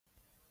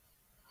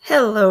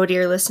Hello,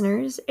 dear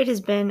listeners. It has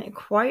been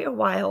quite a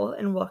while,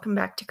 and welcome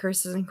back to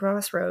Curses and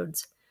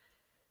Crossroads.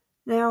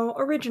 Now,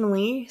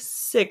 originally,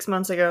 6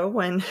 months ago,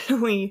 when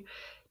we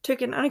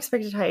took an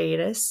unexpected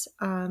hiatus,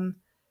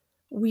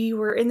 we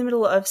were in the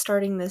middle of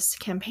starting this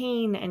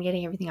campaign and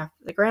getting everything off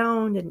the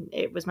ground, and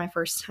it was my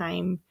first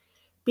time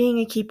being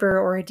a keeper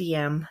or a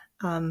DM.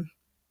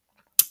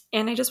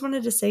 And I just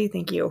wanted to say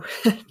thank you.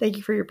 Thank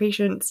you for your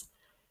patience.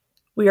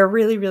 We are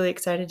really, really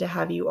excited to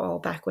have you all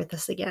back with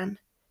us again.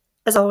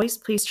 As always,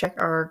 please check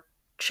our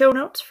show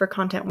notes for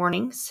content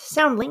warnings,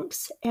 sound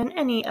links, and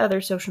any other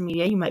social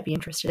media you might be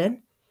interested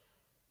in.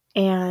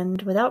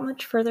 And without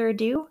much further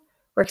ado,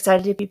 we're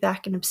excited to be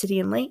back in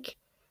Obsidian Lake,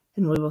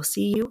 and we will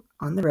see you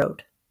on the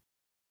road.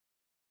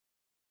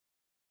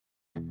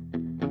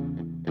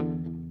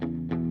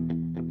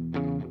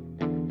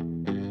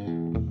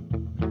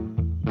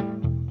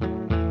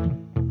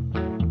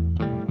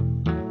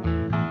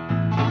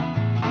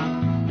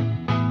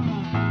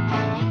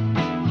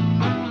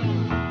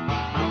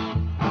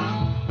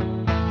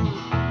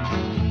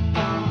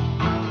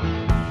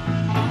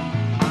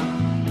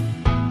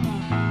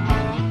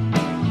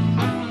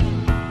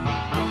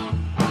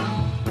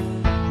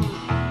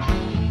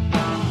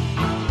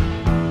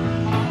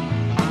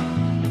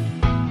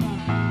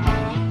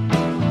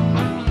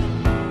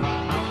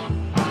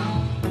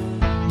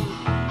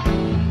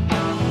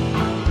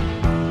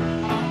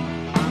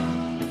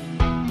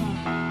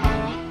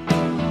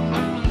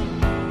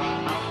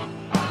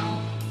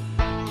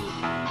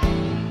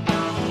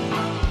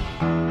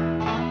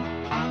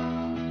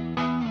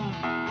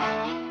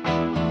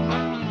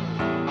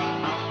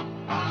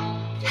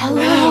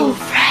 Hello,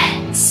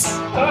 friends!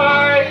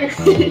 Hi!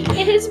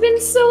 It has been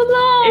so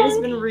long! It has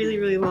been really,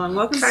 really long.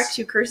 Welcome back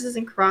to Curses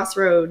and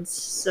Crossroads.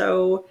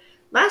 So,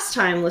 last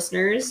time,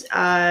 listeners,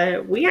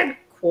 we had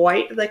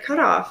quite the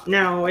cutoff.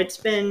 Now, it's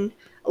been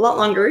a lot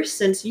longer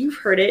since you've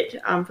heard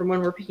it from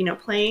when we're picking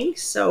up playing,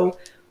 so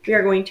we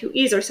are going to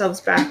ease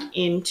ourselves back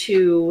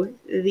into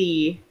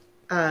the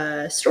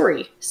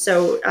story.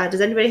 So,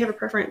 does anybody have a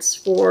preference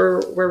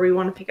for where we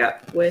want to pick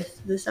up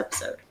with this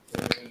episode?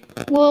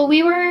 Well,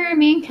 me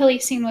and Kelly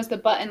seen was the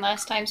button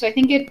last time, so I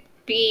think it'd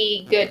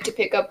be good to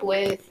pick up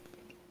with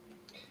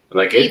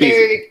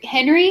either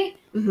Henry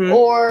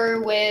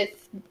or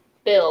with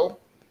Bill.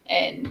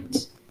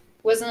 And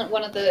wasn't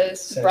one of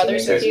the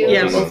brothers with you?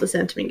 Yeah, both the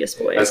Santomingus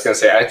boys. I was going to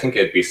say, I think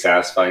it'd be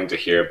satisfying to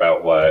hear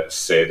about what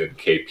Sid and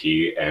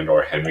KP and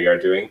or Henry are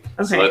doing.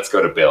 Okay. So let's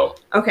go to Bill.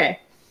 Okay,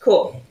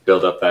 cool.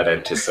 Build up that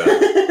anticipation.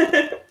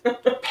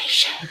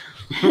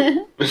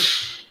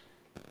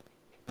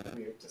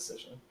 Weird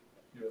decision.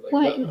 You were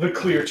What? the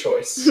clear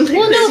choice.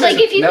 Well, no, like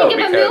if you No, think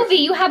of a because- movie,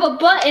 you have a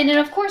button, and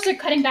of course they're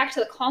cutting back to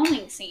the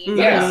calling scene.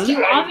 Yeah.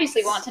 You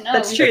obviously want to know.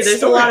 That's true. It's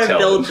There's a lot of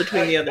storytelling. build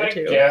between the other I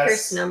two. guess.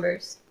 Curse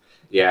numbers.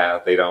 Yeah,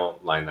 they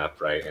don't line up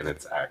right, and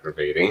it's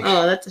aggravating.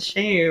 Oh, that's a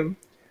shame.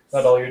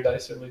 Not all your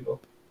dice are legal.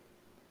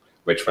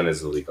 Which one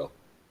is illegal?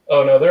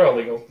 Oh no, they're all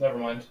legal. Never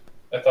mind.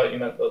 I thought you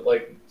meant that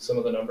like some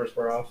of the numbers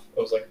were off.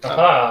 I was like,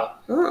 haha.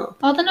 Oh.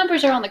 All the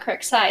numbers are on the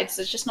correct sides.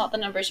 It's just not the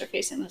numbers are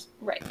facing the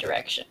right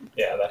direction.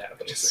 Yeah, that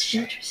Which is a happens.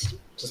 shame. Interesting.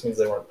 Just means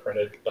they weren't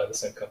printed by the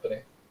same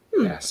company.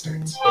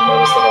 Bastards. I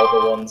noticed that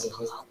all the ones of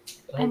the...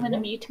 I'm gonna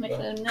mute my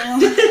phone now.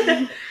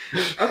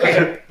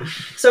 Okay.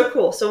 So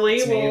cool. So we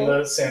It's me and will.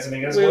 the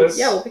Santomingus boys.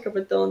 We'll pick up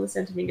with Bill and the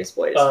Santomingus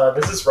boys.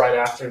 This is right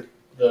after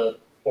the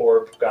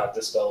orb got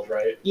dispelled,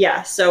 right?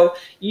 Yeah. So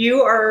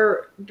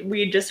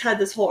we just had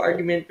this whole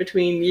argument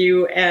between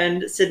you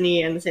and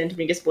Sydney and the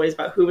Santomingus boys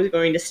about who was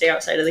going to stay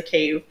outside of the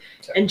cave,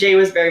 Okay. and Jay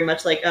was very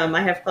much like,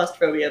 I have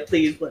claustrophobia.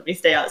 Please let me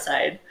stay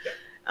outside.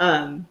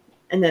 Yeah.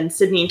 And then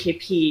Sydney and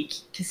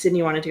KP, because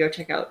Sydney wanted to go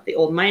check out the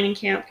old mining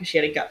camp because she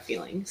had a gut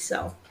feeling.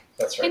 So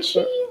That's right. And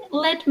she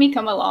let me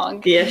come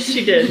along. yes,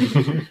 she did.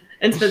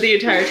 And spent the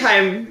entire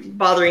time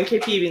bothering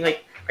KP, being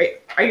like,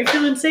 "Are you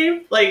feeling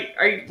safe? Like,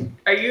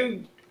 are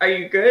you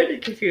good?"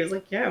 And KP was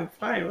like, "Yeah, I'm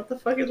fine. What the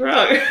fuck is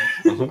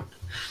wrong?"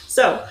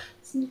 So,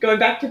 going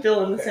back to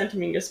Bill and the Okay.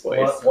 Santomingus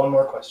boys. One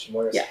more question.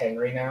 Where is Yeah.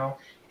 Henry now?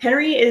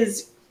 Henry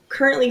is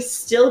currently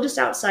still just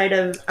outside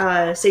of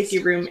safety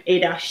room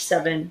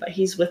A-7, but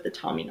he's with the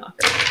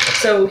Tommyknocker.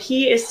 So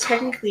he is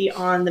technically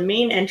on the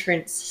main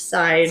entrance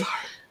side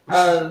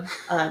of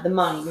the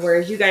mine,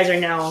 whereas you guys are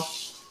now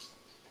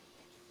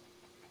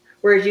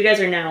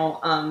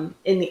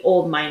in the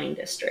old mining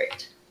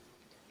district.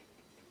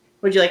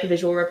 Would you like a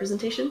visual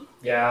representation?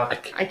 Yeah.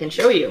 I can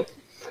show you.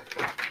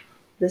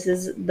 This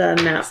is the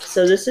map.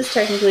 So this is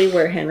technically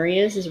where Henry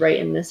is right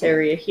in this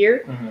area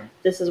here. Mhm.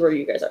 This is where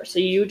you guys are. So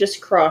you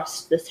just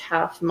crossed this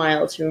half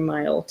mile to a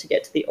mile to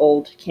get to the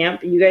old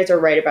camp. You guys are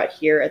right about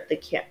here at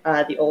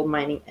the old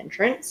mining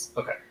entrance.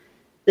 Okay.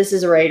 This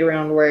is right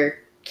around where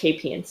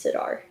KP and Sid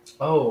are.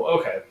 Oh,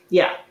 okay.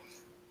 Yeah.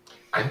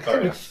 I'm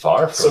kind of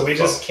far from So we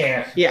just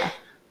can't. Yeah.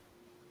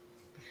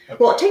 Okay.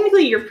 Well,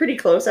 technically you're pretty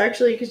close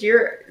actually, because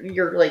you're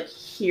like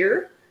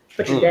here,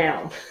 but you're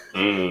down.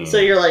 Mm. So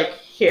you're like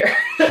here.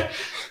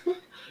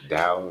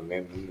 Down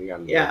in the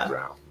Yeah.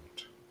 underground.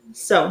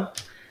 So,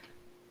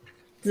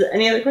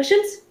 any other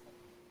questions?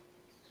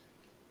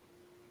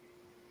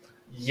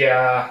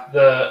 Yeah,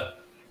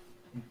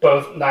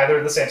 neither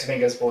of the Santa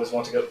Dominguez boys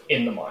want to go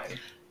in the mine.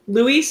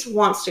 Luis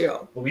wants to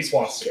go. Luis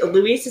wants to go.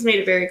 Luis has made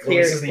it very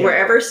clear.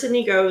 Wherever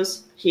Sydney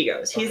goes, he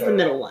goes. He's the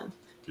middle one.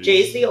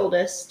 Jay's the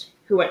oldest,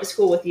 who went to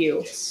school with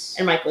you,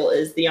 and Michael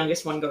is the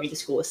youngest one going to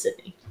school with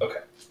Sydney. Okay.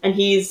 And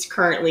he's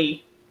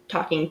currently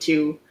talking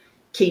to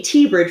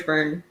KT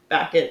Bridgeburn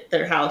back at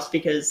their house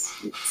because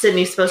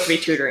Sydney's supposed to be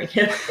tutoring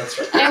him. That's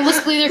right. I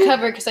almost blew their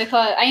cover because I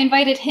thought I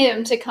invited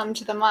him to come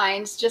to the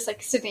mines, just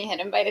like Sydney had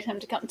invited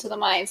him to come to the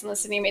mines, and then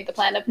Sydney made the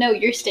plan of, no,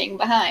 you're staying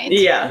behind.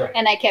 Yeah. Right.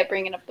 And I kept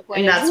bringing up the point.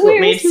 And that's what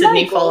made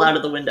Sydney fall out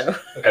of the window.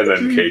 And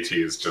then KT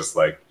is just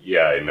like,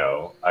 yeah, I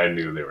know. I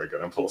knew they were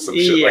going to pull some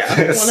shit like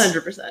this.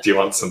 100%. Do you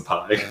want some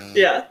pie?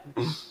 Yeah.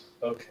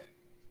 Okay.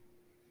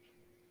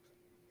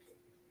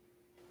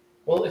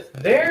 Well, if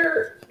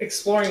they're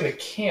exploring the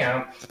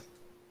camp,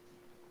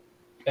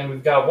 and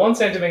we've got one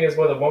Santa Dominguez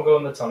boy that won't go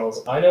in the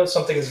tunnels, I know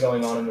something is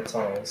going on in the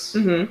tunnels.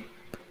 Mm-hmm.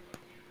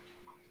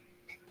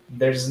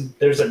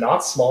 There's a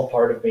not small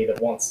part of me that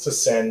wants to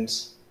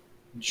send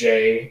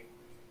Jay,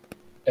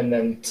 and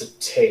then to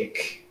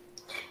take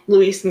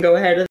Luis and go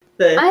ahead of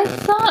the... I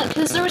thought,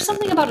 because there was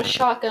something about a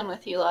shotgun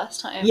with you last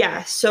time.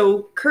 Yeah,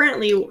 so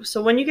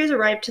when you guys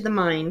arrived to the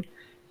mine,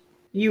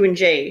 you and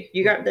Jay,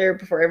 you got there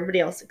before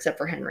everybody else except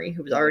for Henry,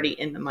 who was already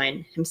in the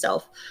mine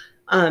himself.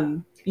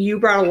 You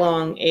brought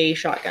along a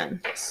shotgun.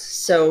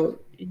 So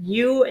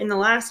you, in the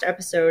last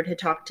episode, had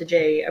talked to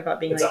Jay about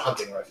being It's a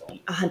hunting rifle.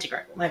 A hunting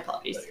rifle, my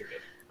apologies. No, you're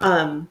good.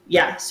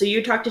 Yeah, so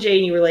you talked to Jay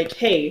and you were like,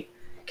 hey,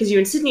 because you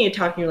and Sydney had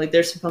talked and you were like,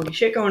 there's some funky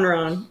shit going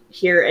around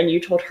here, and you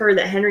told her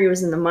that Henry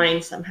was in the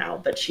mine somehow,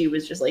 but she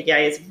was just like, yeah,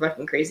 he's a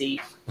fucking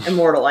crazy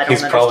immortal, I don't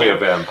understand. He's probably a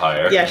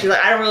vampire. Yeah, she's like,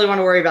 I don't really want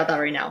to worry about that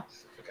right now.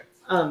 Okay.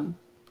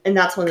 And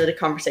that's when the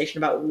conversation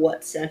about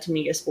what Santa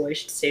Dominguez boy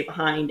should stay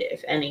behind,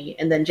 if any.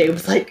 And then Jay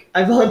was like,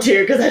 I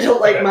volunteer because I don't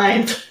like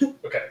mines.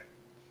 Okay.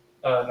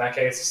 In that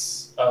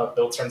case,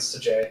 Bill turns to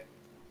Jay. And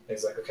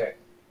he's like, okay,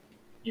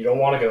 you don't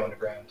want to go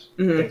underground.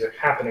 Mm-hmm. Things are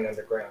happening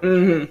underground.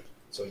 Mm-hmm.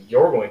 So what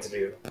you're going to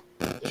do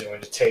is you're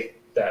going to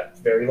take that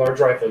very large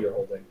rifle you're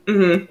holding,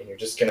 mm-hmm. and you're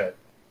just going to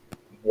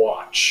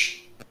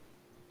watch.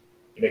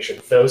 You make sure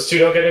that those two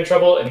don't get in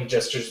trouble, and he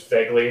gestures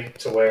vaguely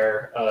to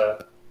where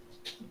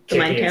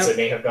KP and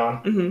Sydney have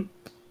gone. Mm-hmm.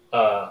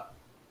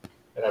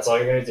 And that's all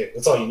you're going to do.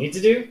 That's all you need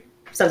to do.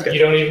 Sounds good. You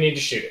don't even need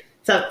to shoot it.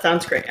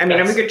 Sounds great. I mean,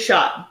 I'm a good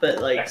shot, but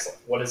like... Excellent.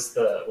 What is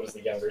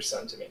the younger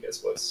son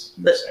Dominguez was?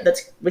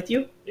 That's with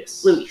you?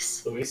 Yes.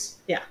 Luis.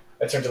 Yeah.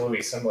 I turn to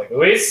Luis. I'm like,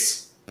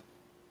 Luis,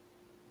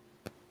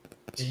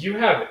 do you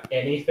have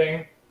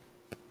anything?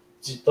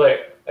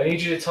 I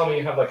need you to tell me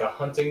you have like a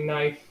hunting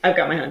knife. I've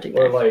got my hunting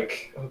knife. Or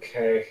like,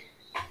 okay,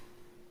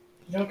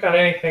 you don't got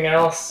anything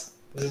else?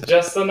 Is it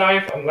just the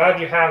knife? I'm glad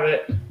you have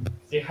it.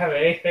 Do you have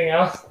anything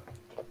else?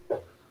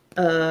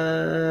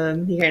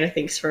 He kind of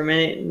thinks for a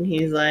minute, and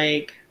he's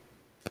like,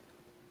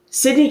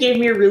 Sydney gave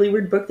me a really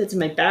weird book that's in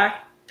my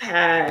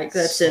backpack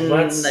that's in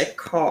the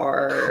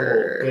car.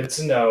 Cool. Good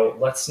to know.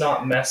 Let's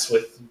not mess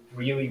with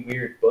really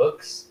weird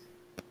books.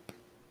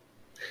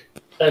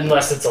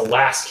 Unless it's a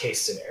last case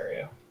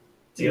scenario.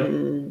 Deal?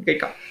 Good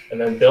call. And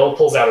then Bill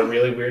pulls out a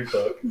really weird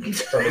book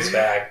from his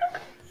bag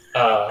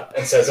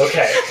and says,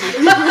 okay.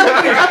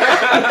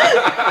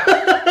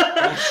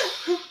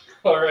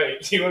 All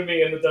right, you and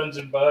me in the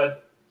dungeon,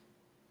 bud.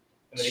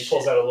 And then he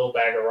pulls out a little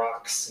bag of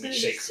rocks and he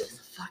shakes them.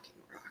 Fucking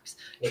rocks.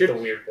 With the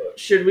weird book.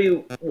 Should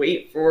we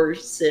wait for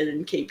Sid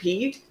and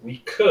KP? We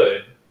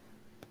could.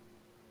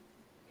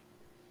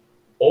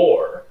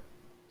 Or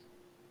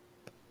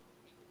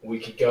we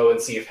could go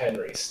and see if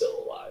Henry's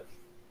still alive.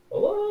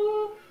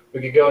 Hello? We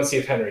could go and see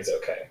if Henry's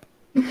okay.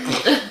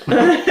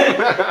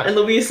 And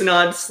Luis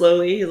nods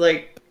slowly. He's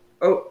like,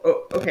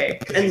 oh, okay.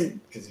 Because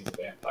he's a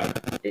vampire.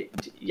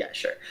 Yeah,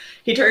 sure.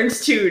 He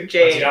turns to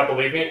Jay. Do you not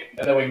believe me?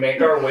 And then we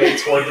make our way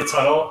toward the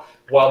tunnel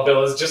while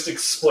Bill is just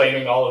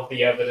explaining all of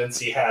the evidence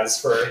he has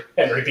for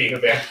Henry being a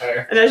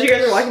vampire. And as you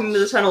guys are walking into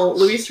the tunnel,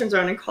 Luis turns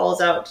around and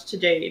calls out to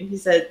Jay. And he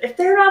said, if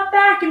they're not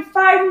back in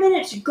 5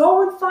 minutes,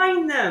 go and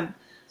find them.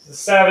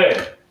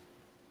 7.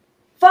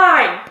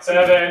 5.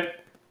 7.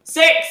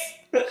 6.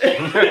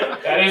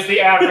 That is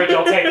the average.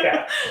 I'll take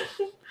that.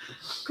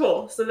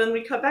 Cool. So then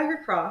we cut back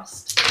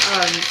across.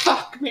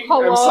 Fuck me.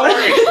 Hello? I'm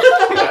sorry.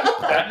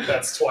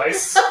 That's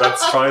twice.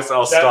 That's twice.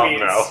 I'll stop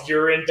now.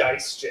 You're in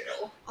dice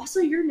jail. Also,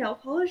 your nail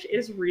polish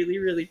is really,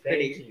 really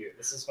pretty. Thank you.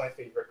 This is my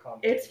favorite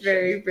combination. It's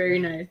very, very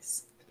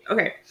nice.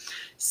 Okay.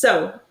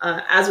 So,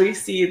 as we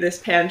see this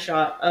pan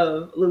shot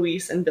of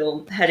Luis and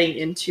Bill heading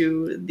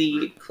into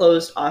the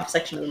closed-off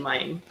section of the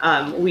mine,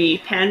 we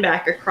pan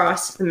back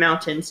across the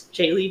mountains.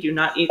 Jaylee, do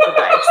not eat the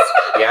dice.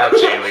 Yeah,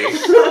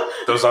 Jaylee.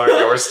 Those aren't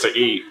yours to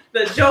eat.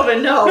 The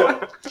Joven,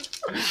 no.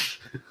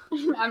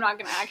 I'm not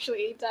going to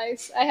actually eat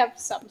dice. I have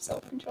some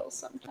self-control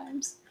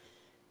sometimes.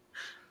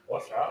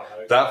 What's wrong?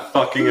 That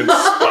fucking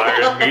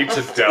inspired me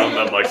to down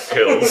them like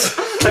pills.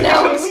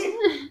 No.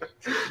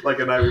 like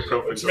an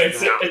ibuprofen. Which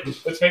makes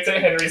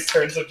it Henry's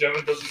turn, so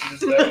Joan doesn't eat his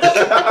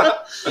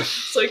damage.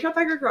 So we cut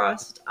back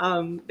across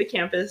the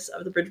campus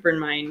of the Bridgeburn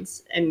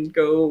Mines and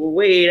go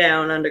way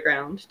down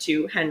underground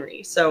to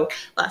Henry. So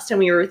last time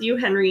we were with you,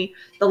 Henry,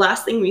 the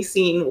last thing we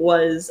seen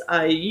was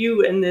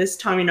you and this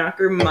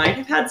Tommyknocker might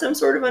have had some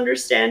sort of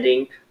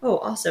understanding. Oh,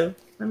 also,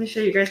 let me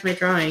show you guys my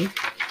drawing.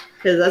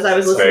 Because as I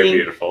was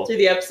listening to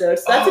the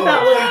episodes, that's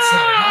about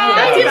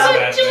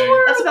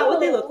what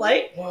they look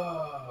like.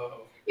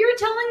 Whoa. You're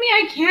telling me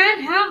I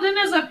can't have them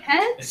as a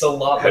pet? It's a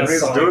lot less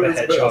Sonic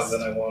the Hedgehog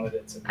than I wanted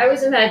it to be. I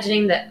was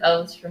imagining the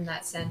elves from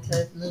that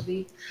Santa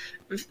movie.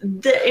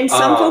 In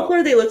some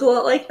folklore, they look a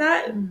lot like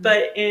that,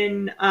 but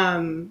in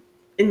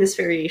this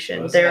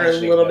variation, they're a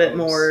little bit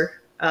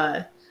more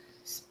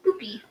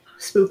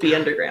spoopy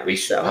underground. We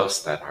should so.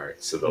 Post that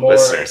art so the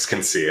listeners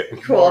can see it.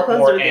 Cool. I'll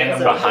post it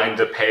and behind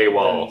a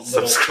paywall.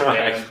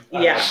 Subscribe.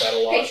 Yeah.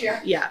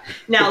 Patreon. Yeah.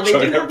 Now they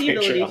do have the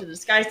ability to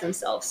disguise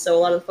themselves, so a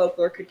lot of the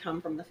folklore could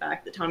come from the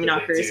fact that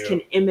Tommyknockers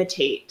can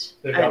imitate.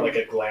 They've got like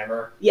a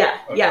glamour. Yeah.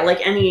 Okay. Yeah. Like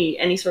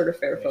any sort of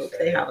fair folk,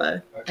 they have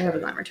a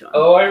glamour to them.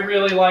 Oh, I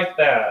really like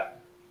that.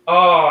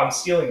 Oh, I'm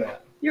stealing that.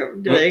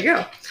 There you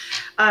go.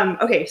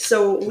 Okay,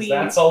 so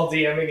that's all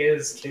DMing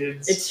is,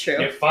 kids. It's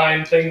true. You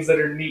find things that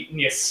are neat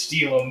and you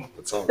steal them.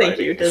 That's all. Thank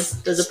you.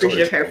 Does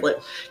appreciative hair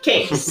flip.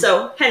 Okay,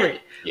 so Henry,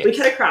 yes. We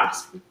cut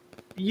across.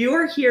 You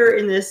are here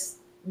in this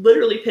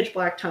literally pitch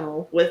black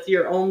tunnel with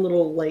your own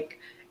little like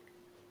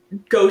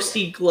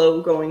ghosty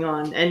glow going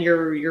on, and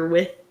you're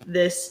with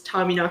this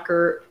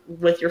Tommyknocker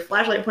with your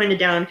flashlight pointed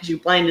down because you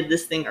blinded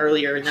this thing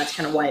earlier, and that's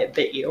kind of why it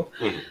bit you.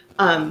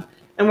 Mm-hmm.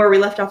 And where we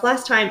left off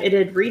last time, it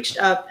had reached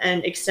up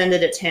and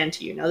extended its hand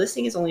to you. Now, this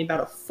thing is only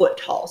about a foot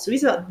tall, so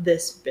he's about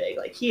this big.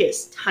 Like, he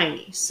is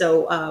tiny.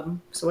 So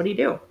what do you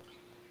do?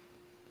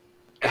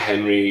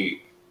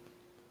 Henry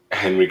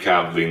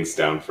kind of leans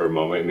down for a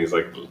moment, and he's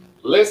like,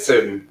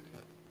 listen,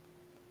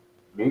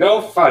 no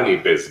funny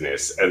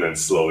business, and then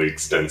slowly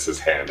extends his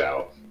hand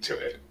out to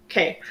it.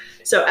 Okay,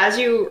 so as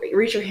you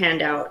reach your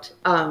hand out,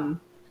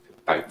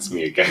 bites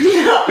me again.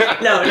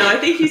 No, I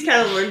think he's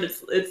kind of learned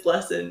its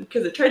lesson,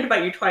 because it tried to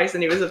bite you twice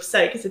and he was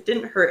upset because it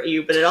didn't hurt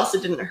you, but it also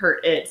didn't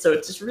hurt it, so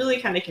it's just really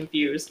kind of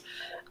confused.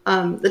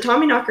 The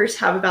Tommyknockers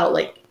have about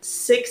like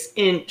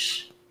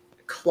 6-inch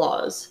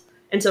claws,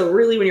 and so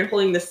really when you're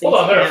holding this thing,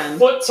 they're a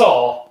foot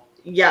tall.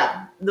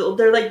 Yeah,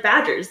 they're like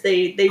badgers.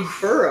 They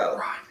burrow.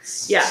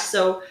 Yeah,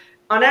 so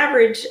on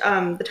average,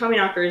 the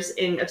Tommyknockers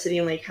in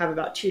Obsidian Lake have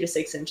about 2 to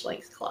 6 inch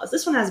length claws.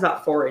 This one has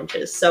about 4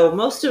 inches. So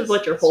most of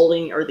what you're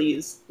holding are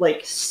these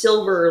like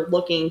silver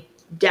looking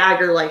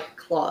dagger like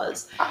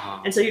claws.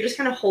 And so you're just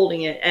kind of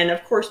holding it. And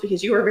of course,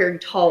 because you are very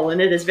tall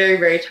and it is very,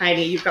 very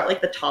tiny, you've got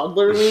like the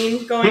toddler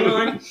lean going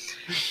on.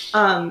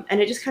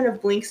 And it just kind of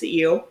blinks at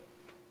you.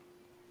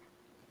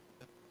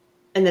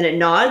 And then it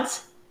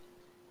nods.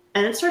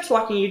 And it starts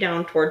walking you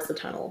down towards the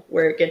tunnel,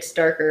 where it gets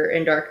darker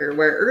and darker,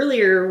 where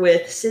earlier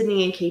with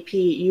Sydney and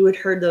KP, you had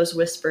heard those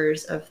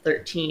whispers of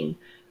 13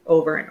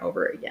 over and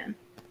over again.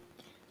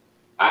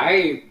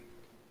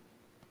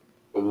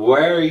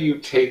 Where are you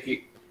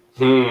taking...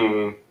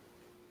 No,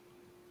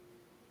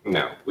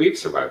 we've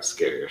survived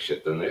scarier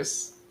shit than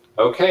this.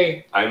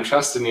 Okay, I'm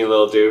trusting you,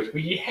 little dude.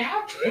 We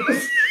have.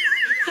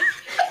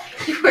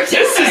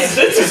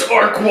 This is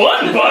Arc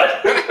 1, bud!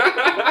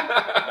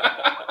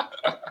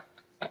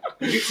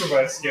 You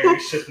survived scary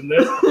shit than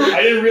this.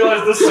 I didn't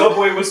realize the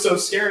subway was so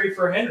scary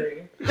for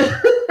Henry.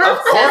 Of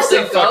course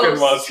it fucking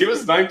was. He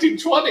was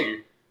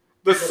 1920.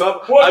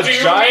 What do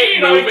you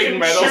mean? Moving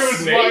metal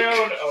snake. My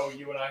own. Oh,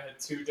 you and I had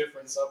 2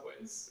 different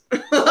subways.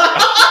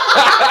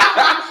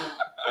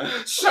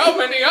 So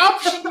many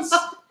options.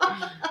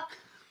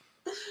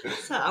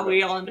 So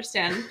we all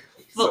understand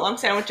footlong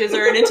sandwiches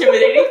are an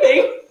intimidating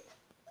thing.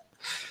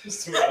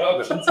 Just 2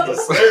 options in the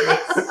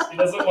service. He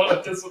doesn't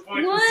want to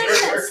disappoint the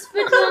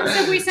server. One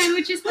Subway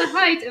sandwich is the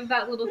height of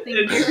that little thing.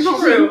 It's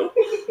true.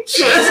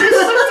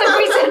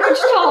 Subway sandwich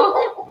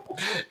tall.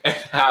 And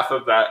half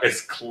of that is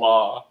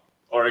claw.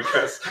 Or I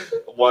guess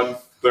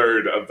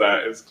 1/3 of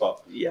that is claw.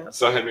 Yeah.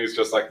 So Henry's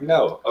just like,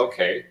 no,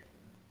 okay.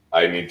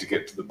 I need to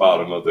get to the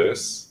bottom of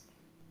this.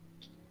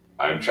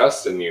 I'm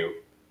trusting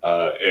you.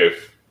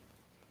 If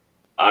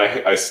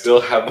I still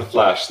have the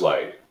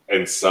flashlight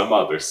and some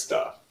other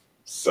stuff.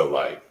 So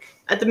like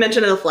at the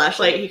mention of the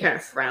flashlight, he kind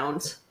of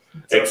frowns.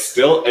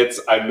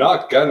 I'm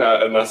not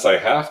gonna unless I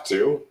have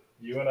to.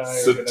 You and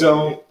I.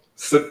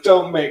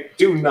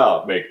 Do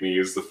not make me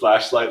use the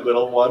flashlight,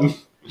 little one.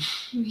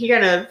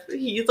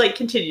 He like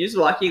continues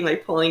walking,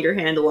 like pulling your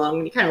hand along,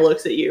 and he kind of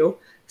looks at you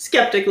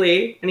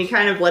skeptically, and he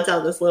kind of lets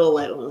out this little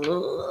like,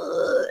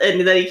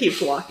 and then he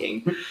keeps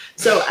walking.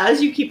 So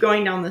as you keep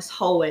going down this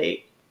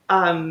hallway,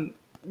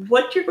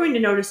 what you're going to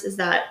notice is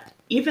that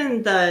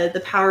even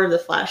the power of the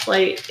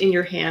flashlight in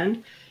your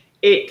hand,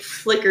 it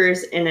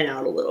flickers in and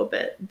out a little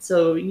bit.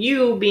 So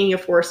you, being a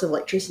force of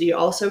electricity,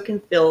 also can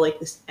feel like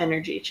this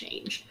energy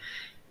change.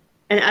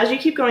 And as you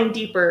keep going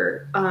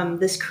deeper,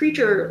 this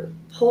creature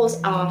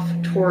pulls off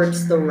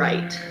towards the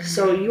right.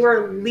 So you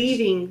are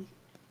leaving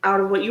out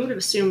of what you would have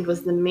assumed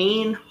was the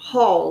main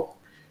hall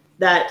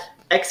that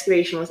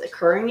excavation was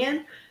occurring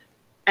in.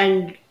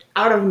 And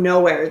out of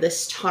nowhere,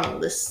 this tunnel,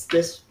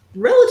 this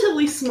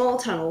relatively small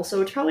tunnel,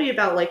 so it's probably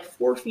about like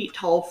 4 feet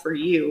tall for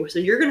you. So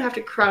you're gonna have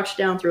to crouch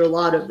down through a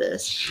lot of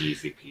this.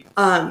 Cheesy Pete.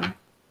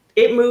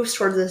 It moves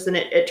towards this and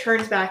it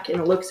turns back and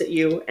it looks at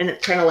you and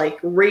it kind of like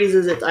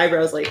raises its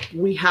eyebrows like,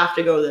 we have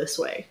to go this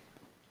way.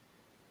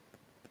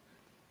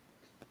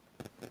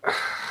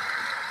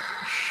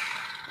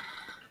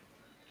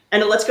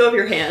 And it lets go of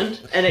your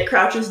hand and it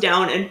crouches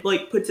down and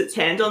like puts its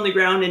hands on the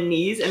ground and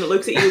knees and it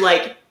looks at you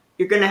like,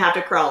 you're gonna have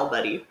to crawl,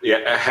 buddy.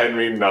 Yeah,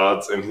 Henry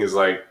nods and he's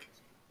like,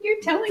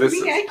 "You're telling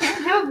me I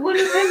can't have one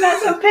of them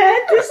as a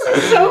pet? This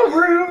is so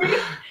rude."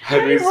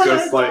 Henry's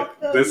just like,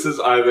 this is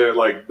either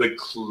like the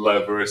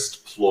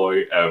cleverest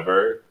ploy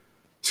ever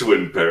to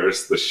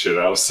embarrass the shit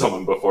out of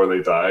someone before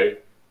they die,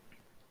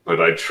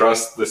 but I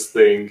trust this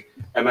thing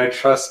and I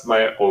trust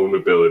my own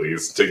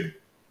abilities to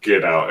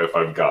get out if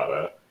I've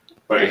gotta.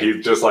 But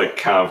he just like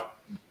kind of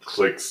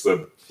clicks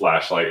the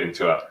flashlight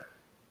into it.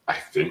 I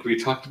think we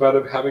talked about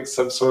him having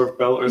some sort of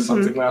belt or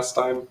something last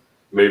time.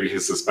 Maybe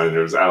his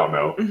suspenders, I don't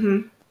know.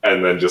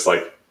 And then just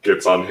like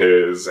gets on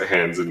his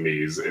hands and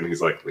knees and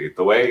he's like, lead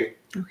the way.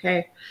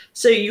 Okay.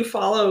 So you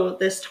follow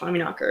this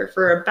Tommyknocker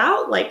for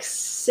about like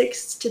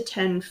 6 to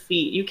 10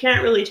 feet. You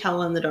can't really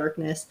tell in the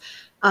darkness.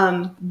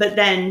 But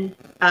then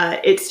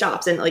it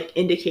stops and like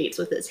indicates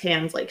with its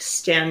hands like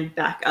stand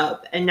back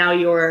up. And now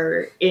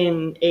you're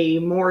in a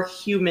more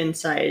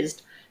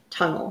human-sized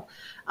tunnel.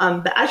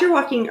 But as you're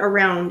walking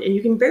around and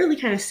you can barely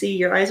kind of see,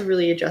 your eyes are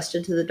really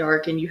adjusted to the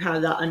dark and you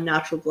have that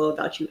unnatural glow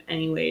about you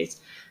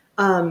anyways.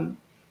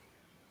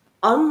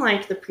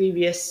 Unlike the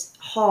previous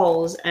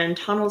halls and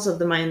tunnels of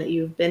the mine that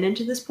you've been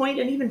into this point,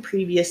 and even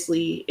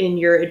previously in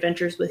your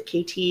adventures with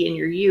KT in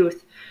your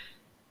youth,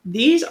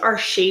 these are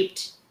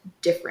shaped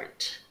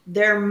different.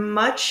 They're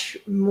much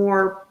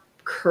more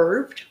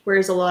curved,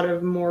 whereas a lot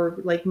of more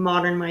like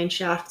modern mine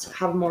shafts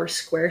have more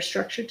square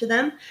structure to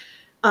them.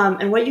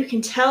 And what you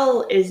can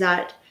tell is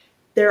that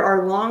there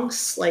are long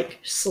like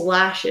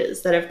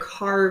slashes that have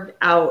carved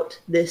out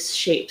this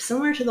shape,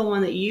 similar to the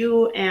one that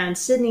you and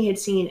Sydney had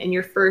seen in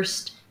your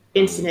first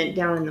incident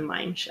down in the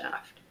mine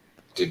shaft.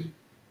 Did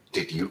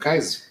you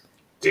guys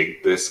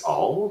dig this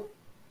all?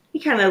 He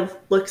kind of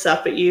looks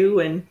up at you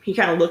and he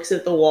kind of looks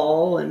at the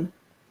wall and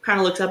kind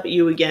of looks up at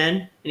you again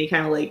and he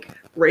kind of like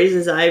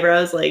raises his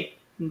eyebrows like,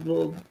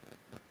 well,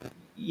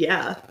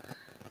 yeah.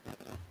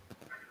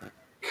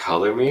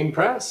 Color me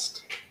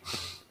impressed.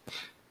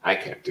 I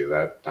can't do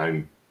that.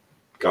 I'm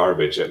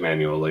garbage at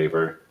manual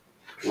labor.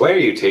 Where are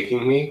you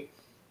taking me?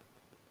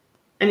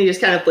 And he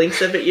just kind of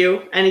blinks up at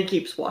you and he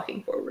keeps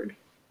walking forward.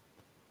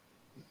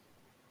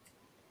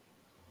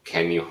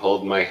 Can you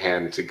hold my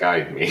hand to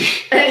guide me?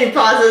 And he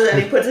pauses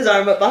and he puts his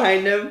arm up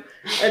behind him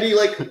and he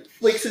like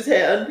flicks his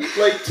hand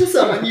like to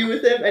summon you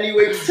with him and he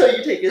waits till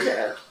you take his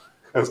hand.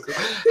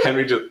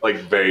 Henry just like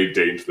very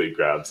daintily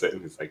grabs it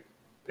and he's like,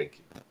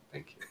 thank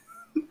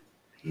you.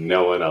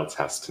 No one else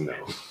has to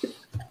know.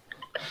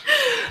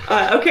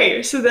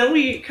 Okay, so then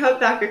we cut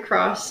back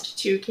across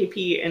to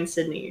KP and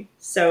Sydney.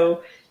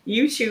 So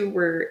you two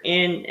were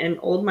in an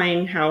old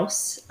mine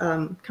house,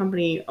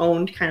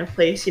 company-owned kind of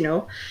place, you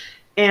know,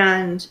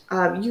 and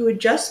you had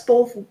just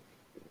both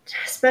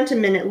spent a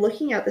minute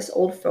looking at this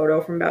old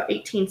photo from about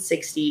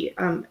 1860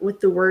 with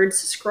the words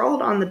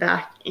scrawled on the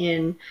back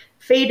in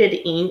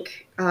faded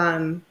ink,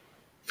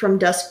 from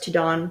dusk to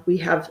dawn, we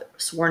have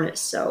sworn it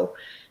so.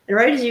 And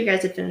right as you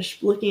guys had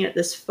finished looking at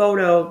this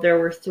photo, there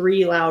were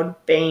 3 loud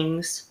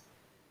bangs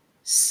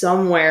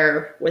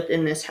somewhere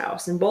within this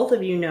house. And both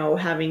of you know,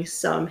 having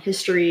some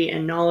history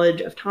and knowledge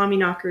of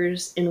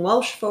Tommyknockers in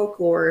Welsh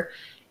folklore,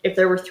 if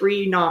there were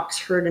 3 knocks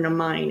heard in a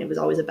mine, it was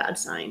always a bad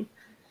sign.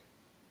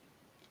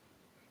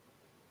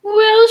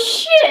 Well,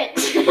 shit!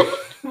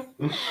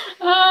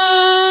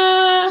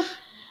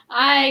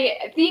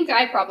 I think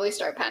I probably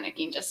start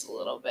panicking just a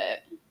little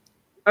bit.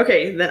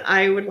 Okay, then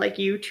I would like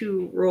you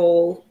to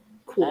roll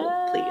cool,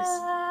 please.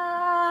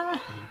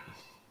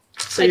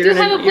 So you're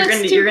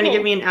gonna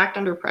give me an act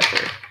under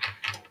pressure.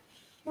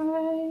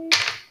 5,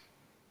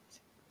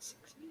 6,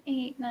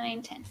 8,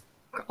 9, 10.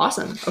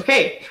 Awesome.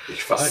 Okay.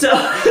 So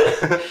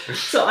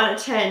on a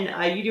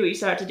 10, you do what you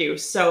set out to do.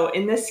 So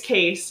in this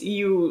case,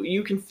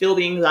 you can feel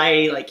the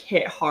anxiety like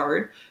hit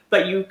hard,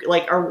 but you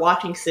like are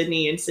watching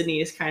Sydney, and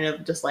Sydney is kind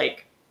of just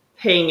like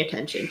paying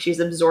attention. She's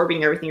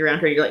absorbing everything around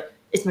her. You're like,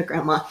 it's my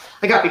grandma.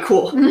 I gotta be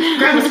cool.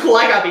 Grandma's cool.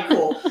 I gotta be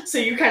cool. So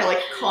you kind of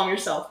like calm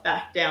yourself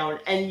back down,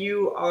 and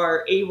you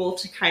are able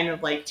to kind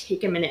of like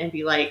take a minute and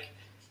be like,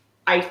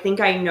 I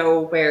think I know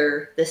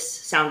where this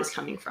sound is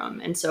coming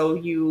from. And so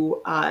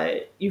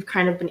you've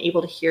kind of been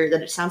able to hear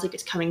that it sounds like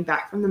it's coming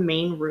back from the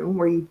main room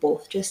where you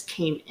both just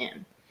came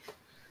in.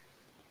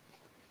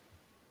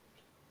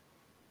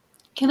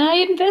 Can I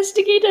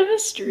investigate a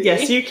mystery?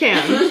 Yes, you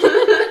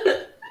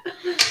can.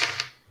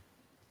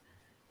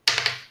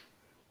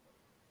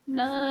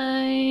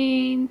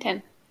 9,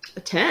 10. A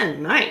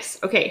 10, nice.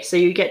 Okay, so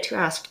you get to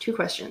ask 2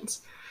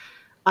 questions.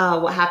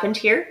 What happened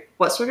here?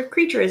 What sort of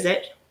creature is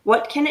it?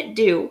 What can it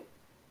do?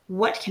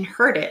 What can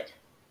hurt it?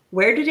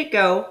 Where did it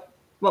go?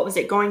 What was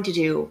it going to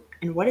do?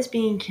 And what is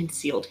being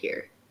concealed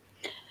here?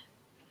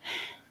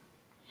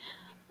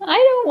 I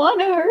don't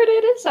want to hurt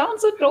it. It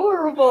sounds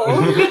adorable.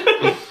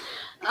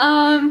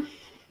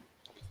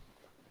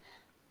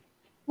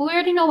 Well, we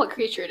already know what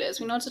creature it is.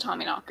 We know it's a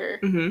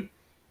Tommyknocker. Mm-hmm.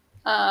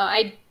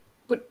 I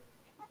would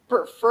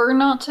prefer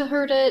not to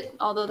hurt it,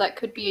 although that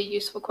could be a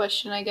useful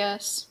question, I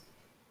guess.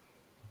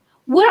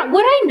 Would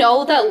I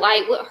know that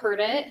light would hurt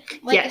it?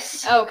 Like,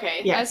 Yes.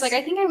 Okay. Yes. I was like,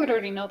 I think I would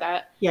already know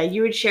that. Yeah,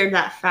 you had shared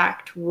that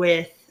fact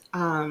with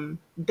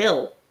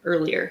Bill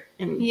earlier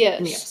in the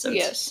episodes.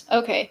 Yes.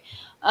 Okay.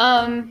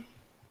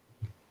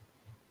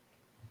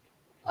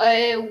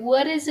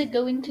 What is it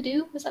going to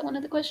do? Was that one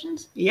of the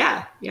questions?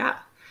 Yeah.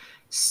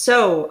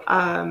 So,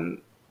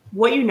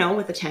 what you know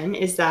with a 10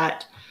 is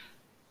that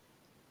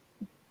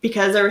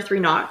because there were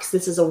 3 knocks,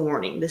 this is a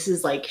warning. This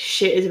is like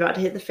shit is about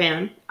to hit the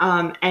fan.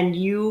 And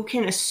you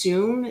can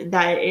assume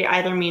that it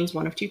either means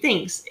one of 2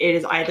 things. It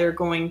is either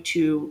going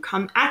to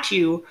come at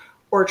you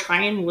or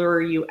try and lure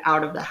you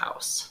out of the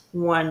house.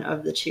 One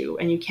of the 2.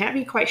 And you can't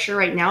be quite sure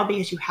right now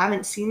because you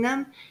haven't seen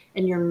them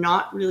and you're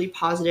not really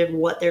positive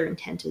what their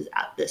intent is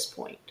at this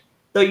point.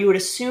 Though you would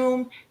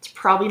assume it's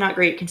probably not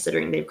great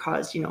considering they've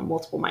caused,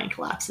 multiple mind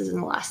collapses in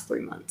the last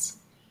 3 months.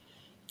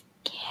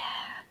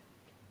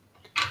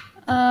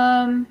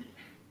 Can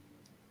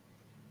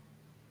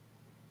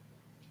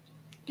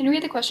you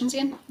read the questions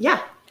again?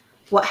 Yeah.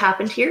 What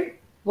happened here?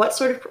 What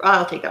sort of...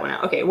 I'll take that one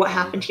out. Okay, what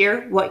happened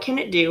here? What can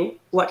it do?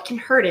 What can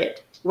hurt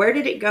it? Where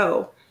did it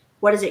go?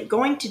 What is it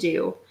going to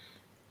do?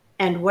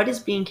 And what is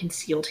being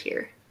concealed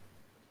here?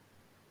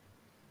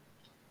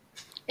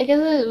 I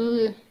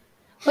guess,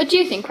 what do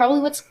you think?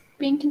 Probably what's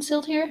being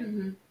concealed here?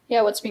 Mm-hmm.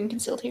 Yeah, what's being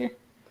concealed here?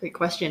 Great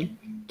question.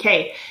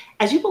 Okay,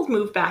 as you both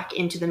move back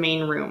into the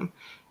main room,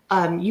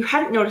 you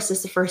hadn't noticed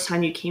this the first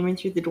time you came in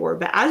through the door,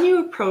 but as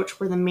you approach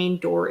where the main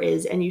door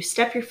is and you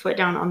step your foot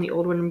down on the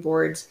old wooden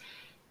boards,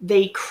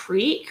 they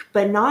creak,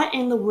 but not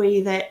in the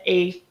way that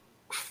a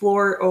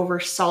floor over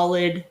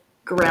solid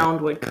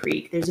ground would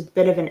creak. There's a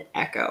bit of an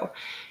echo.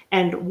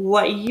 And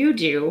what you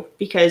do,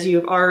 because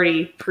you've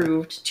already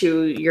proved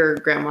to your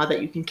grandma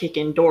that you can kick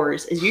in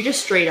doors, is you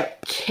just straight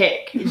up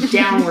kick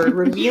downward,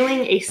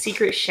 revealing a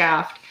secret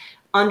shaft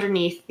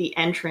underneath the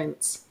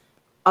entrance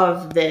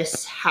of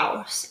this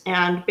house.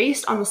 And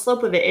based on the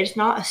slope of it, it's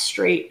not a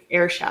straight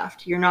air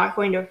shaft. You're not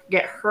going to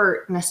get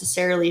hurt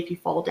necessarily if you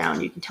fall down.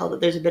 You can tell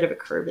that there's a bit of a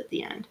curve at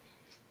the end.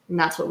 And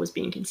that's what was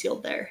being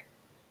concealed there.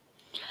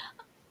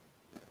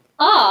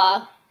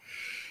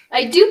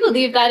 I do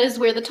believe that is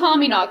where the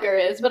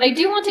Tommyknocker is, but I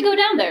do want to go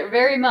down there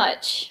very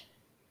much.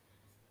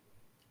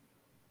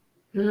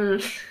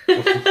 Those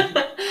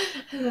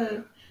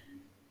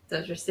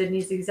were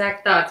Sydney's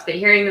exact thoughts, but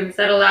hearing them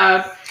said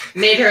aloud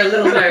made her a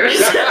little nervous.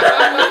 Don't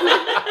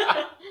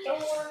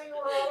worry,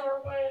 we're on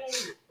our way.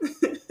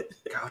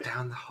 Go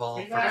down the hall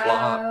We've for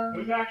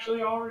plot.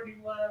 actually already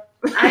left.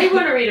 I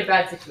want to read a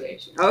bad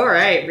situation. All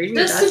right, read me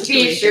Just that to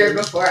be situation. sure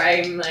before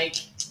I'm like,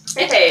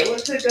 hey,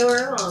 what could go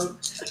wrong?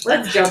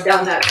 Let's jump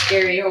down that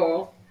scary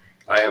hole.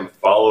 I am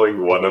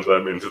following one of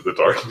them into the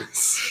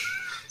darkness.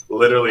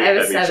 Literally I have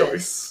a any 7.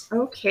 choice.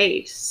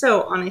 Okay,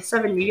 so on a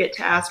 7, you get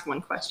to ask one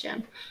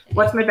question.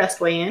 What's my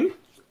best way in?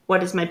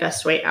 What is my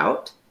best way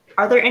out?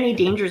 Are there any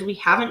dangers we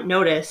haven't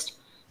noticed?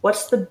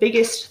 What's the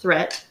biggest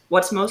threat?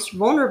 What's most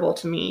vulnerable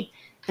to me?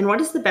 And what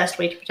is the best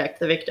way to protect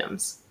the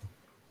victims?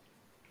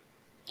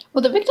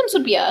 Well, the victims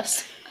would be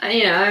us.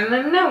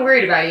 I'm not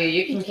worried about you.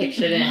 You can kick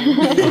shit in.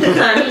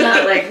 I'm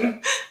not like,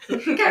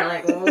 kind of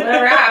like, well,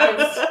 whatever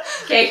happens,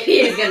 KP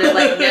is gonna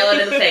like nail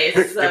it in the face.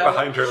 Get So.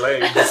 behind her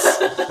legs.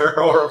 Her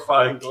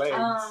horrifying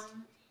legs.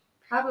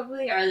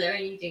 Probably. Are there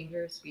any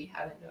dangers we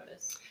haven't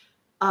noticed?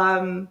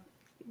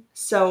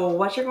 So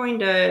what you're going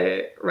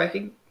to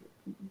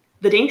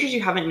the dangers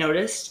you haven't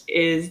noticed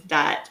is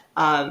that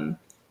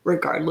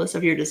regardless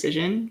of your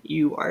decision,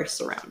 you are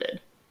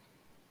surrounded.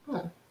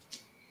 Oh.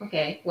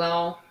 Okay.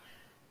 Well.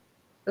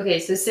 Okay.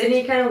 So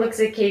Sydney kind of looks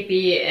at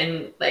KP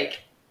and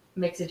like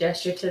makes a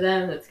gesture to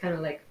them. That's kind of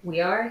like, we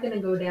are gonna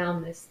go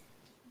down this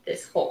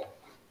hole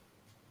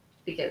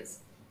because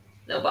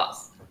no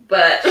boss.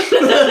 But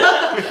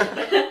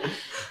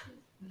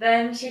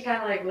then she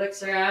kind of like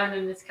looks around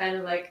and it's kind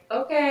of like,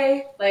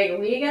 okay, like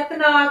we get the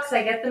knocks,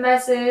 I get the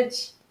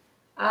message.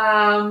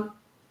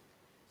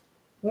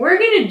 We're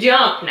gonna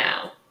jump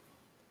now.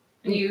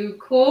 You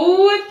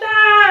cool with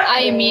that?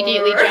 I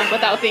immediately Or- jump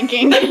without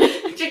thinking.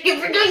 Chicken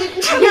for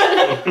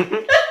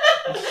chicken.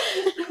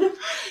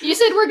 You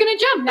said we're gonna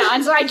jump now,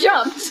 and so I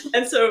jumped.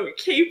 And so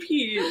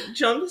KP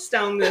jumps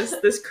down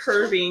this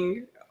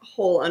curving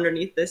hole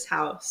underneath this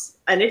house,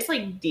 and it's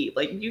like deep.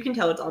 Like you can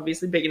tell it's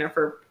obviously big enough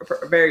for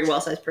a very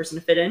well-sized person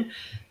to fit in.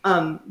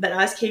 But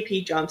as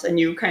KP jumps, and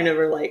you kind of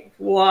are like,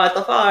 "What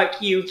the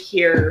fuck?" You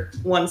hear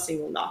one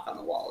single knock on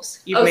the walls.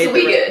 You've made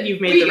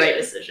the right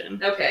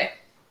decision. Okay.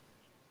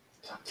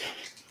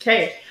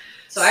 Okay,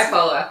 So I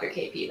follow after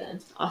KP then.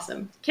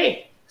 awesome.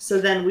 Okay, so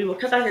then we will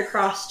cut back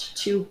across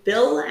to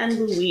Bill and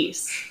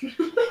Luis. I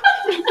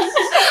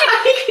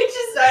could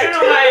just I don't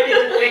know why I can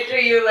just picture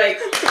you like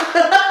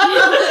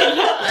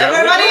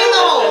everybody in the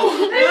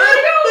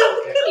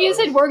hole. You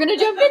said we're gonna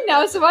jump in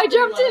now, so I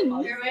jumped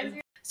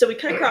in. So we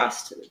cut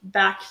across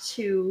back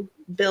to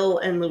Bill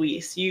and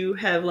Luis. You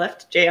have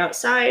left Jay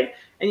outside,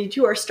 and you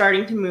two are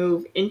starting to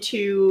move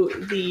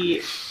into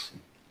the.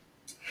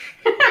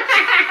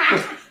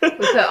 We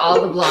put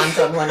all the blondes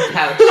on one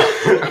couch.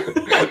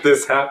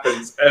 This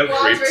happens every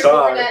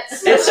time.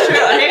 It's true.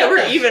 Hey,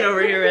 we're even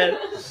over here, Ed.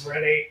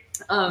 Ready?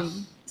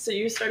 So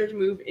you started to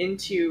move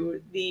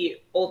into the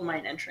old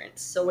mine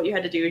entrance. So what you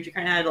had to do is you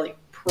kind of had to like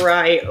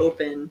pry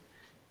open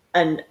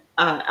and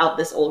out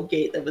this old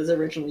gate that was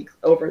originally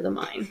over the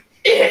mine.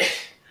 That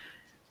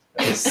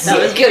That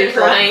was good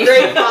prying.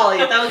 Great volley.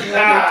 That was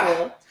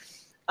wonderful.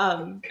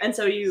 And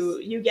so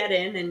you get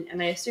in,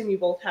 and I assume you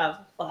both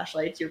have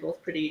flashlights. You're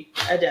both pretty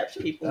adept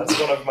people. That's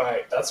one of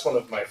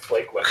my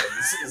flake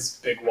weapons. Is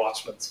Big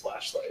Watchman's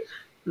flashlight.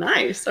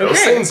 Nice. Those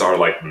Okay. things are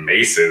like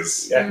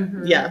maces. Yeah,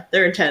 Mhm. Yeah,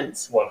 they're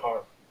intense. one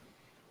harm.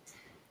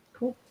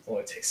 Cool.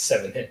 Only takes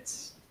 7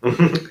 hits.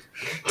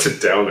 To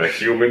down a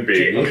human I'll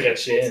being.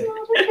 get you in.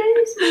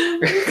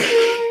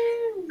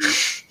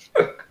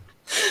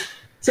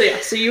 So yeah,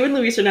 so you and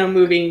Luis are now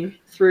moving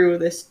through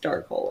this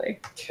dark hallway.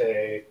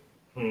 Okay.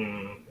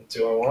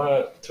 Do I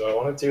want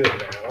to do it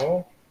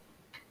now?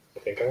 I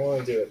think I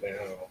want to do it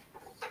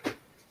now.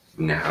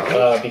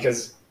 Now?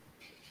 Because,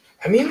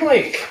 I mean,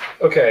 like,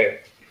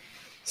 okay.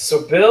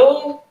 So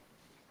Bill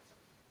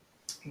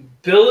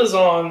is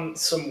on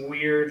some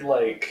weird,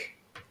 like,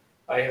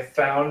 I have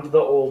found the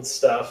old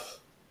stuff.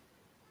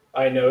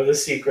 I know the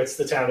secrets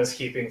the town is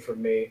keeping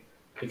from me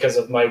because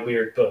of my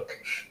weird book.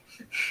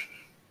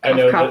 I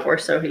know that, or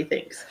so he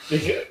thinks.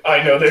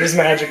 I know there's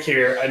magic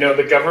here. I know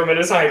the government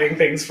is hiding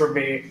things from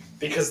me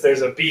because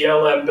there's a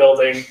BLM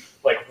building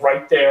like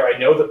right there. I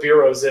know the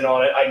Bureau's in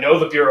on it. I know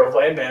the Bureau of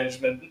Land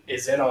Management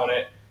is in on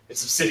it.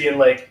 It's Obsidian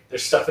Lake.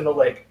 There's stuff in the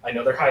lake. I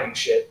know they're hiding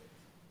shit.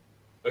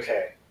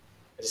 Okay.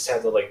 I just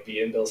have to like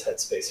be in Bill's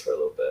headspace for a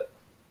little bit.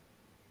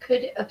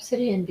 Could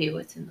Obsidian be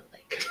what's in the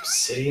lake? Could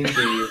Obsidian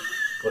be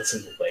what's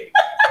in the lake?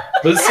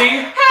 But see,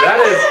 that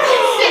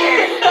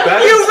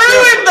You is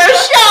ruined the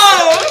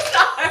show!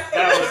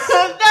 That was-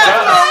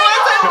 That's not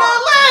what's in the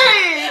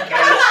lake!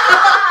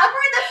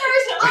 For the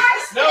first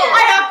arc! No.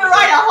 I have to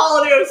write a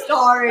Holiday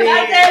story.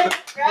 That's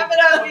it. Wrap it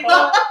up,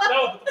 people. no,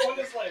 but the point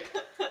is like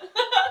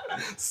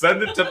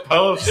Send it to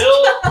post.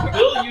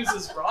 Bill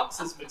uses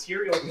rocks as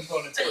material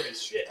components for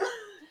his shit.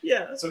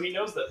 Yeah. So he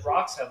knows that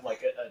rocks have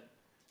like a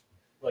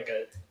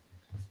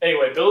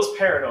Anyway, Bill's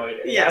paranoid.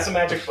 And He has a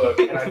magic book,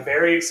 and I'm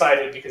very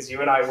excited because you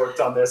and I worked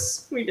on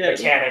this We did.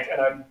 mechanic, and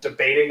I'm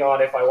debating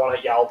on if I want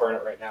to Yal burn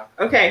it right now.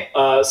 Okay.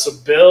 So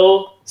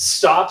Bill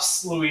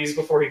stops Louise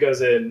before he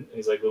goes in, and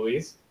he's like,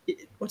 Louise,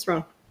 What's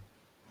wrong?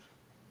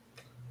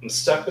 I'm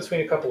stuck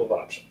between a couple of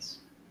options.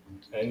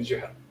 I need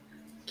your help.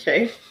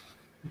 Okay.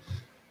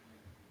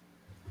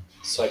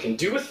 So I can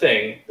do a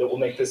thing that will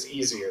make this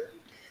easier.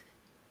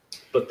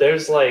 But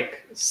there's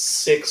like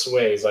 6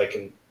 ways I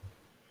can...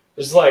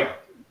 There's like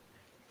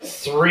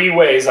 3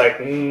 ways I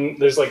can...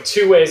 There's like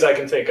 2 ways I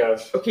can think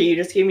of. Okay, you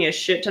just gave me a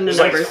shit ton of There's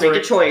like numbers. 3,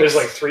 Make a choice. There's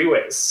like 3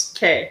 ways.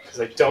 Okay. Because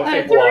I don't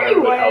think water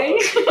would help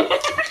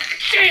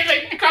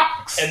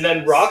us. And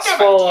then rocks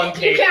fall on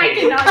KP.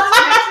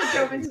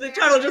 The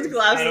tunnel just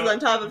collapses on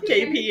top of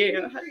KP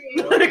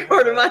a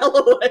quarter mile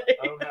away.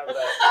 I don't have that.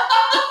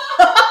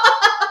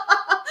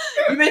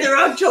 You made the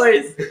wrong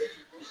choice.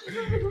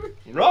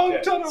 Wrong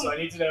Okay, tunnel. so I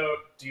need to know,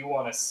 do you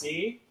want to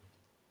see?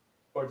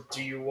 Or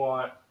do you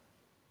want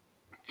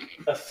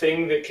a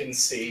thing that can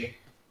see?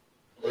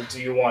 Or do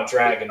you want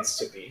dragons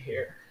to be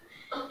here?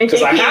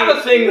 Because I have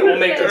a thing that will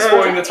make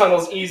exploring the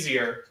tunnels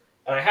easier,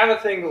 and I have a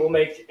thing that will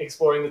make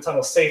exploring the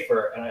tunnels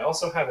safer, and I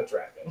also have a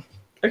dragon.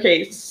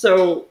 Okay,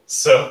 so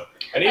So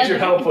I need your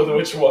help with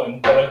which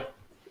one.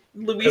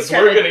 Luis Because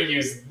we're going to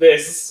use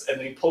this, and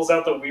then he pulls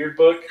out the weird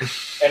book,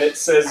 and it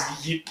says,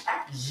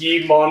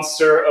 Ye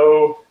monster,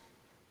 oh...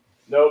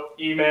 Nope,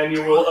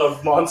 Emmanuel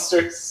of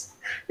monsters.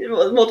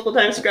 multiple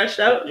times scratched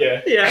out.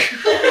 Yeah. Yeah.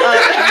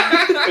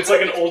 It's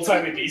like an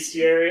old-timey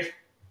bestiary.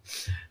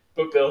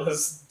 But Bill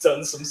has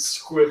done some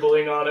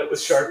scribbling on it with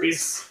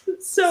Sharpies.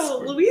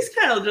 So Luis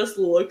kind of just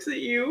looks at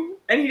you,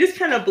 and he just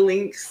kind of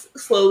blinks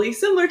slowly,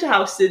 similar to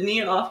how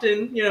Sydney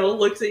often,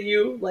 looks at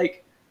you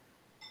like.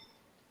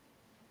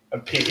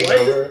 I'm peeking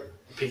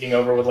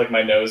over with like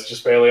my nose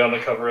just barely on the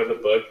cover of the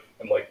book.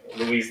 I'm like,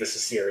 Louise, this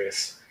is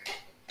serious.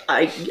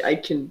 I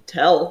can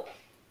tell.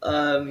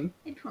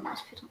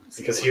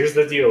 Because here's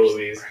the deal,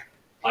 Louise.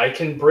 I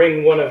can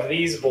bring one of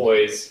these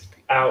boys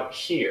out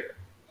here,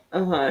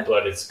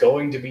 but it's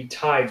going to be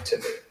tied to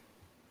me.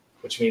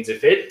 Which means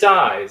if it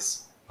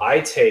dies,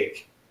 I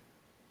take...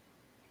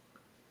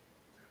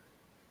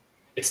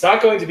 It's not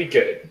going to be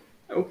good.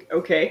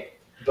 Okay.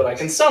 But I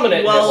can summon it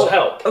and it will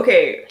help.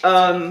 Okay,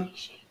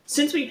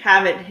 since we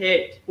haven't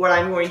hit what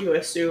I'm going to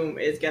assume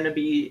is going to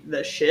be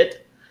the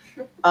shit.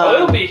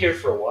 It'll be here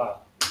for a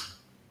while.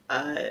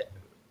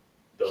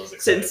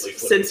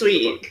 Since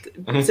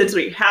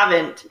we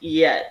haven't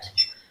yet,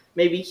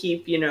 maybe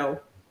keep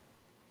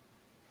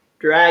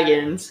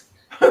dragons.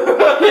 He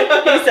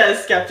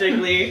says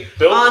skeptically.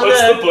 Bill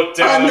puts the book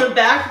down. On the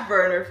back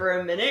burner for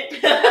a minute,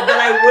 but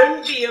I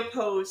wouldn't be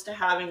opposed to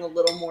having a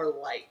little more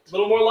light. A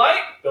little more light?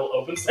 Bill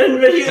opens the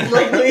And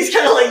book. Luis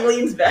kind of like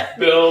leans back.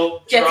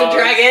 Bill Gets a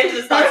dragon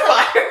to start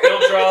fire.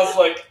 Bill draws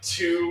like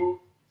 2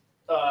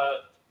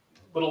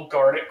 little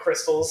garnet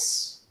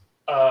crystals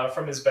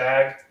from his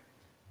bag,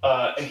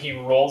 and he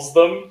rolls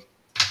them.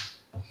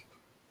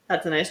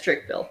 That's a nice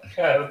trick, Bill.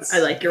 Yeah, I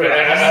like your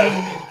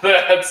bad.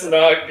 That's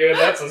not good.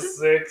 That's a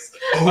 6.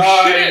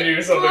 I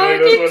knew something like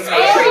this would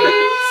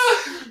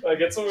happen. I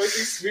get some work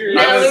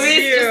experience. Now I was-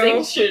 Louis just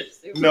thinks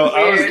shit. No,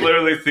 I was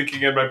literally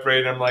thinking in my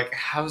brain, I'm like,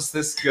 how's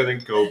this gonna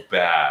go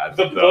bad?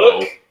 The though?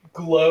 book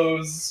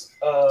glows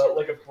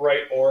like a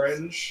bright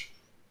orange,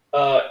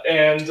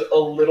 and a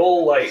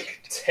little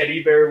like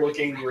teddy bear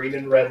looking green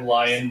and red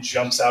lion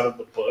jumps out of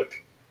the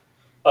book,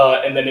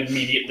 and then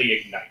immediately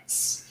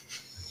ignites.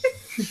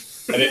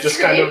 And it just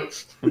kind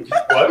of what?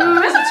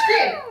 Doesn't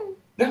scream.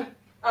 No.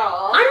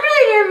 I'm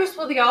really nervous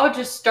with y'all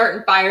just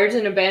starting fires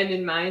in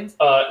abandoned mines.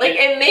 Like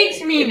it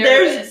makes me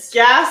nervous. There's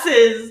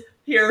gases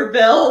here,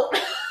 Bill.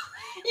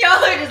 Y'all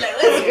are just like,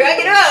 let's drag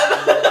it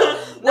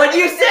up. When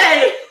you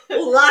said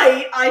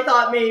light, I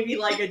thought maybe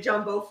like a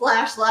jumbo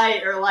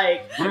flashlight or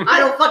like, I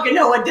don't fucking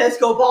know, a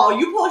disco ball.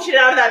 You pull shit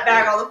out of that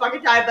bag all the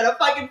fucking time, but a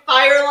fucking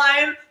fire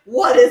lion?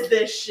 What is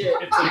this shit?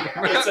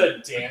 It's a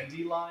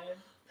dandelion.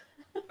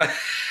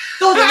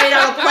 Those are made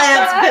out of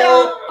plants,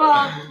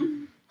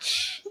 Bill.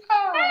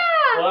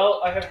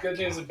 Well, I have good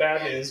news and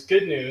bad news.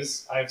 Good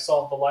news, I've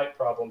solved the light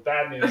problem.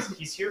 Bad news,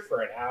 he's here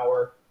for an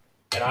hour,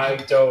 and I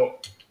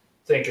don't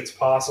think it's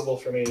possible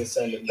for me to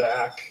send him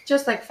back.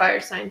 Just like fire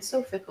signs,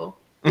 so fickle.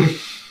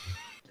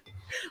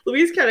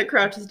 Luis kind of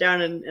crouches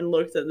down and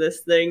looks at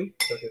this thing.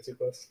 Don't get too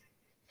close.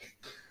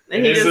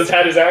 And he just,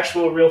 that is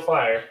actual real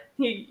fire.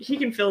 he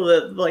can feel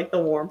the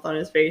warmth on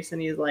his face,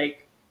 and he's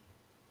like,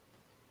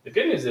 The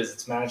good news is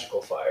it's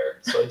magical fire,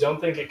 so I don't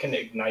think it can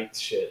ignite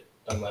shit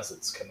unless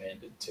it's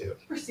commanded to.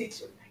 Proceeds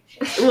to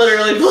ignite.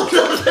 literally blows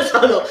up the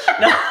tunnel.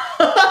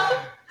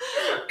 No.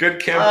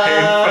 Good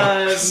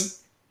campaign,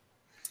 folks.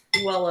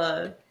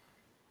 Well,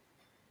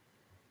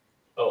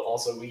 Oh,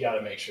 also, we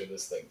gotta make sure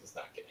this thing does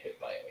not get hit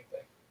by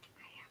anything.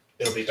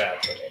 It'll be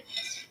bad for me.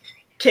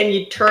 can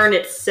you turn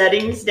its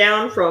settings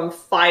down from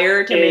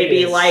fire to It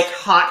maybe is- like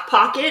hot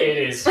pocket? It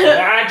is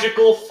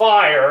magical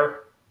fire.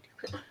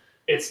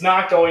 It's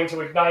not going to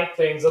ignite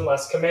things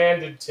unless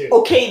commanded to.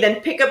 Okay, then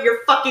pick up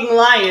your fucking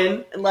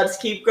lion and let's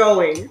keep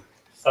going.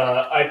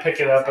 I pick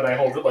it up and I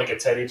hold it like a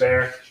teddy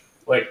bear,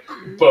 like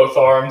both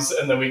arms,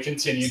 and then we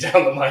continue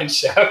down the mine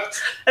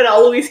shaft. And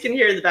all Luis can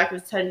hear in the back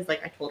of his head is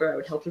like, I told her I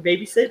would help her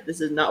babysit.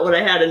 This is not what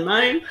I had in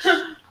mind.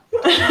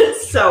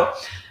 So,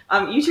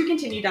 you two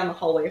continue down the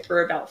hallway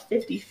for about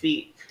 50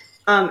 feet.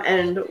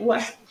 And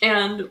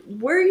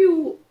where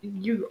you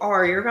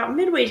are, you're about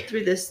midway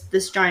through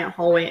this giant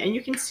hallway, and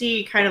you can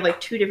see kind of like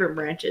 2 different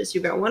branches.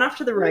 You've got one off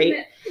to the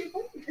right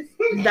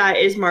that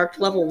is marked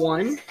level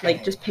 1,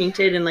 like just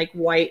painted in like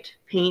white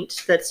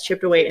paint that's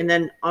chipped away, and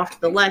then off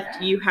to the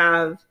left you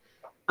have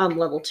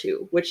level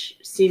 2, which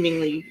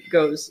seemingly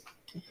goes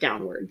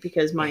downward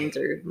because mines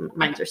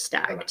are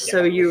stacked.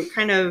 So you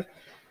kind of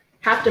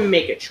have to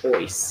make a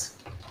choice.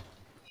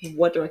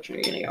 What direction are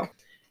you going to go?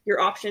 Your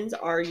options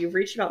are you've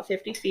reached about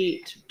 50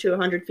 feet to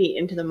 100 feet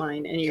into the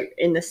mine, and you're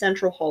in the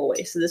central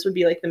hallway. So this would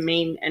be like the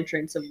main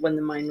entrance of when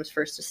the mine was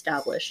first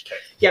established.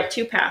 You have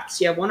 2 paths.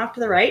 You have one off to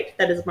the right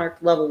that is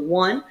marked level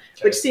 1,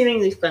 which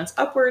seemingly slants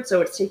upward, so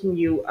it's taking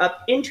you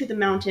up into the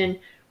mountain,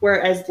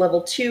 whereas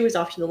level 2 is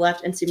off to the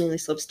left and seemingly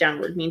slopes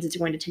downward, means it's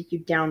going to take you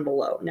down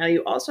below. Now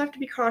you also have to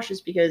be cautious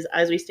because,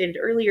 as we stated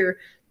earlier,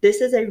 this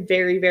is a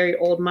very, very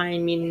old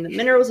mine, meaning the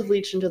minerals have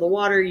leached into the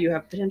water, you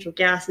have potential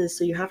gases,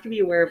 so you have to be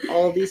aware of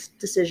all of these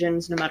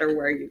decisions no matter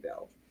where you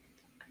go.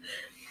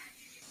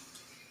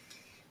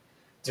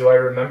 Do I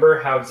remember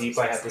how deep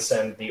I had to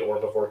send the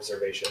orb of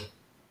observation?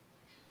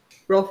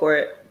 Roll for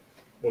it.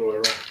 What do I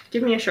roll?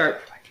 Give me a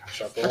sharp.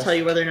 Sharp I'll roll? tell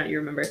you whether or not you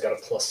remember. It's got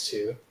a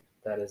 +2.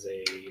 That is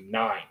a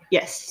 9.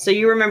 Yes, so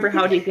you remember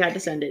how deep you had to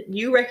send it.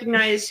 You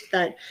recognize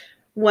that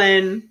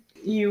when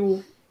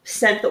you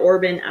sent the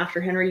orb in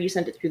after Henry, you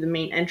sent it through the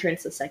main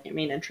entrance, the second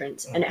main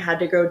entrance, and it had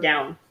to go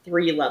down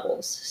 3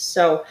 levels.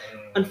 So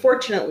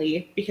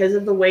unfortunately, because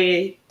of the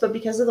way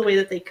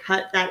that they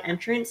cut that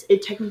entrance,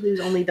 it technically was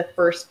only the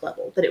first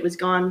level, but it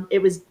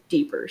was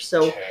deeper.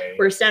 So Okay.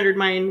 where a standard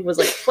mine was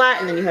like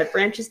flat and then you had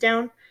branches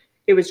down,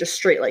 it was just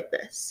straight like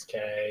this.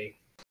 Okay.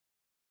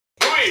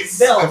 Louise!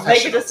 Bill,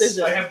 make a I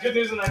decision. have good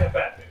news and I have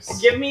bad news.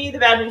 Give me the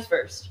bad news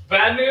first.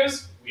 Bad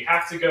news, we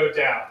have to go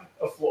down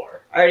a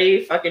floor. I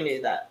already fucking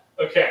knew that.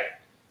 Okay.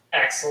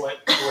 Excellent.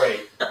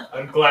 Great.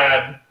 I'm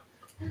glad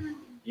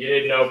you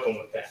didn't open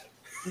with that.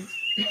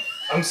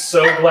 I'm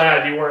so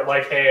glad you weren't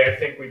like, hey, I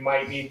think we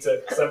might need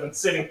to, because I've been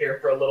sitting here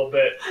for a little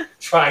bit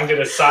trying to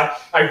decide.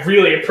 I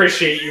really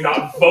appreciate you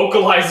not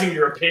vocalizing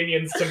your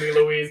opinions to me,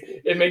 Louise.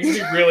 It makes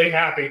me really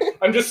happy.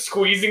 I'm just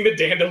squeezing the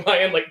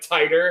dandelion like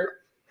tighter.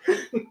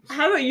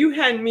 How about you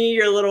hand me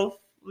your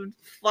little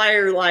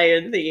fire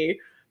lion thingy?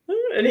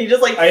 And he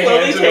just like I slowly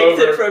hand it takes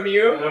it over. from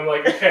you. And I'm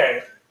like,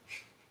 okay.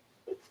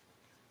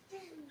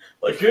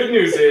 The good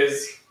news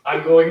is,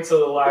 I'm going to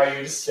allow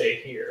you to stay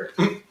here.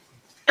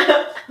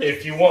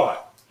 If you want.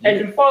 You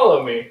can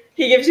follow me.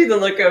 He gives you the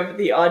look of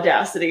the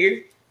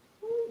audacity.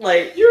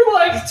 Like, You're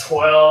like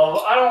 12.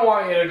 I don't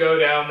want you to go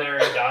down there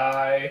and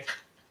die.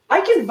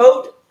 I can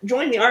vote,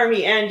 join the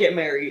army, and get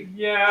married.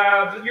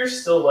 Yeah, but you're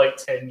still like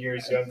 10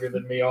 years younger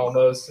than me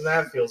almost, and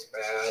that feels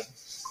bad.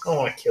 I don't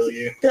want to kill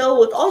you. Bill,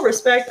 with all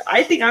respect,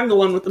 I think I'm the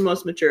one with the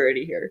most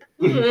maturity here.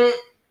 Give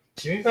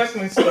me back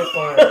my stuff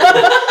on.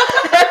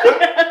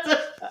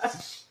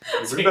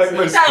 Bring back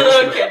my That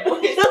little squishmallow. kid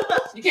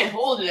voice. You can't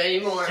hold it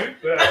anymore.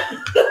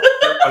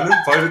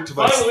 Uninvited to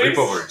my Fine, Louise.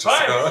 sleepover,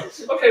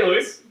 Jessica. Okay,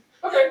 Louise.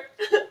 Okay.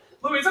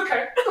 Louise,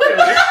 okay. Okay,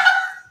 Louise.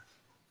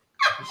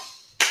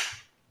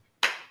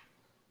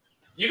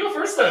 You go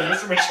first then,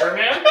 Mr. Mature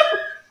Man.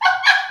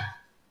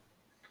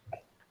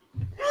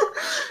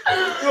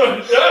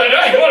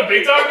 You want to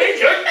big dog me?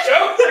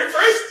 Go, you're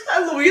first.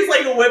 And Louise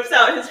like whips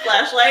out his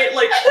flashlight,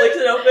 like flicks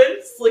it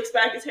open, slicks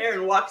back his hair,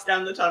 and walks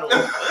down the tunnel.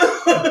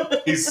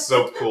 He's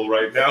so cool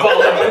right now.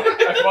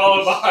 I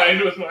follow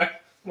behind with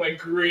my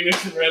green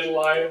and red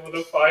lion with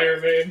a fire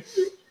mane.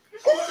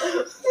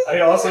 I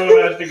also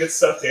imagine it's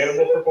stuffed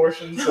animal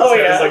proportions. So Oh,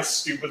 its head yeah. is like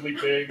stupidly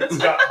big. It's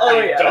got Oh,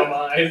 big yeah. dumb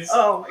eyes.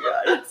 Oh my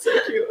god, it's so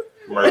cute.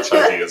 Merch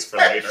ideas for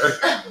later.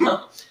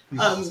 It's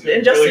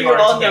And just so really you hard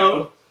all to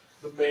know,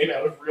 make the mane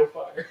out of real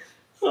fire.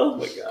 oh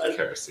my god.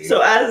 Kerosene.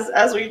 So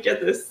as we get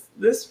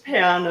this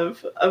pan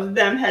of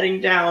them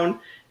heading down,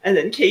 and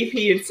then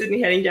KP and Sydney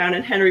heading down,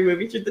 and Henry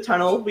moving through the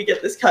tunnel, we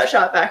get this cut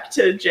shot back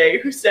to Jay,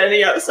 who's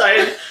standing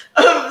outside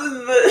of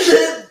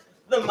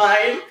the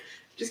mine,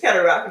 just kind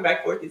of rocking back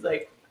and forth. He's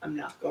like, I'm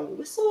not going to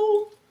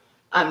whistle.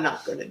 I'm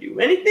not going to do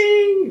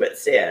anything, but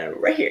stand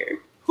right here.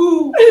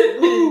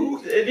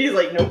 And he's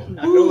like, nope, I'm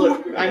not going to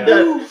look. I'm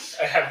done.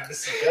 I have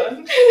this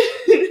gun.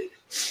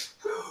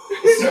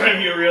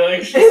 Starting you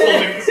realizing she's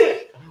holding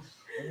this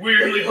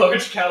weirdly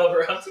large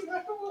caliber hunting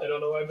rifle. I don't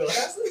know why Bill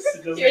has this.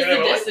 It doesn't Here's the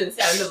matter. distant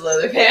sound of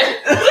leather pants.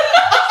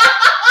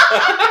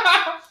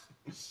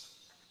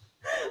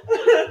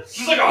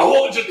 She's like a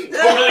whole just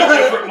totally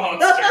different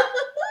monster.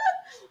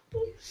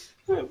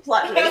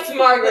 Plot That's twist.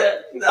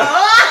 Margaret.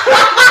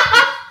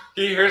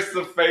 He hears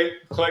the faint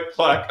click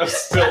clack of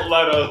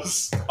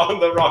stilettos on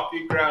the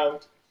rocky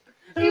ground.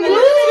 He was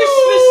swish,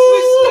 swish,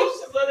 swish,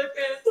 swish, leather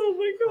pants. Oh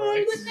my god.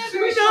 Right. Would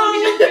never show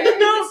me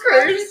No,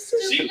 curse.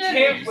 She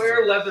can't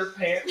wear leather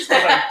pants, but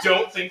I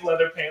don't think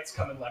leather pants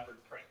come in leopard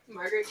print.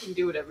 Margaret can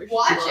do whatever she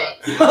Watch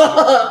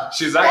wants.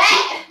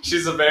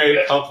 She's a very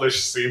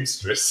accomplished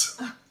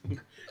seamstress.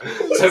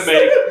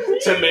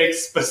 to make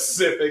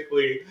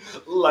specifically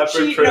leopard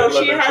She print has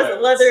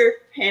pants. leather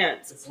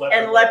pants It's leopard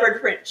and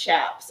leopard print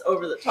chaps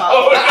over the top.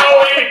 Oh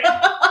no, wait!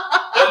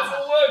 That's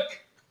a look.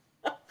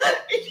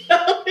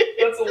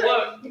 That's a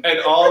look. And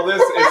all this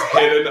is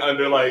hidden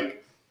under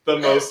like the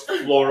most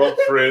floral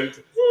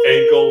print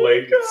ankle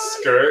length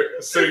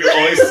skirt, so you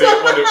only see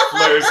it when it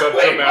flares up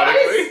Wait,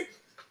 dramatically.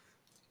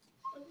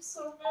 I'm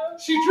so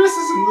mad. She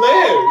dresses in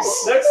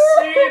layers. Next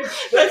scene.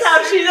 That's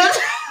how she does.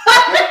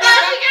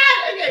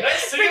 Okay,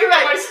 Next scene. bring it Am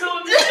back. I still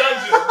in this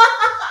dungeon?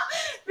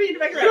 Bring it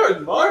back You're around.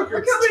 in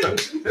Margaret's We're coming-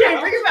 dungeon. Okay,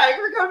 bring it back.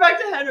 We're coming back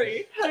to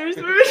Henry. Henry's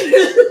moving.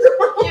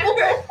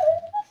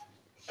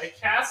 I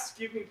cast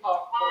Give Me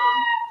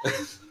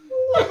Popcorn.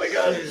 Oh my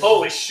god.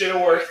 Holy shit, it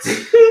worked.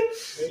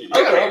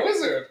 You're a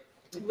wizard.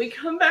 We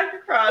come back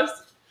across.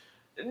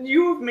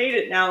 You have made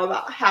it now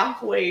about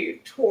halfway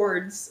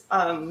towards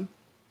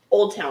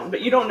Old Town,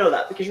 but you don't know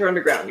that because you're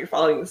underground. You're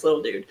following this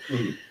little dude.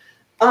 Mhm.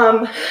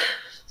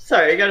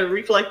 Sorry, I gotta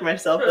recollect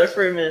myself there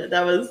for a minute.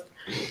 That was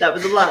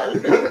a lot.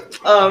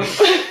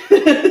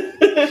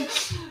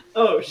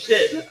 Oh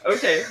shit.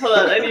 Okay, hold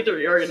on. I need to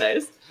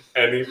reorganize.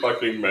 Any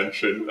fucking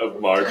mention of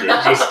Margaret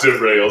just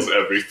derails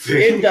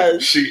everything. It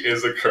does. She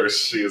is a curse.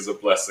 She is a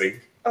blessing.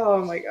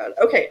 Oh my god.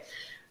 Okay.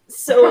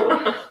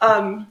 So,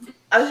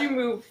 as you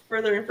move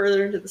further and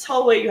further into this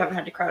hallway, you haven't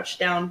had to crouch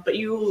down, but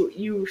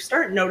you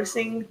start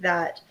noticing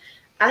that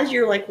as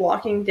you're like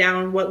walking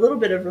down, what little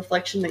bit of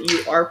reflection that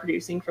you are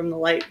producing from the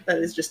light that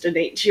is just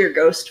innate to your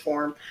ghost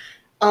form,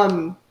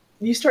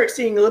 you start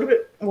seeing a little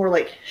bit more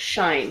like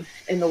shine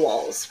in the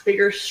walls,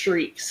 bigger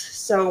streaks.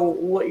 So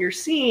what you're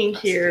seeing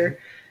here,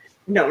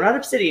 no, not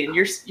obsidian.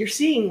 You're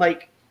seeing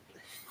like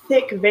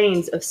thick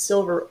veins of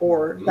silver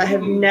ore that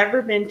have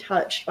never been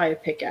touched by a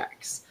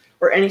pickaxe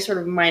or any sort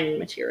of mining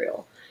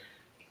material.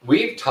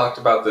 We've talked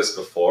about this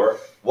before.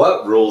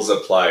 What rules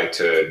apply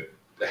to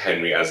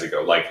Henry as a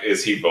go? Like,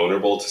 is he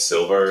vulnerable to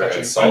silver Touch and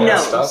and solid No.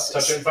 stuff?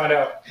 Touch it and find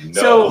out. No.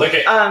 So, lick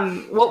it.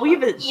 what we've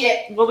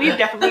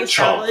definitely Chomp,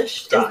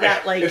 established is die.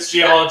 that like It's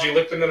geology.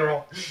 Lick the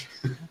mineral.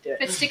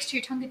 If it sticks to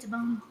your tongue, it's a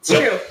bone. it's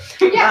true.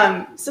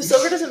 Yeah. So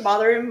silver doesn't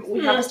bother him.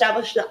 We have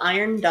established that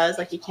iron does.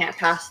 Like he can't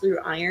pass through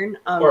iron.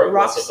 Or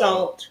Rock less of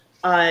salt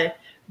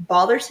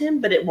bothers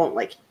him, but it won't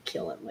like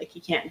kill him. Like he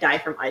can't die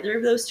from either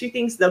of those two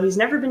things. Though he's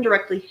never been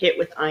directly hit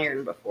with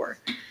iron before.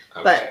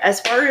 Okay. But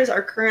as far as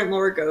our current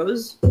lore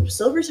goes,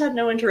 silver's had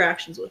no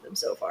interactions with him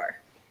so far.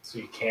 So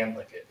you can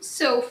lick it.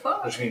 So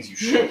far. Which means you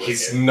should lick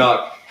He's it.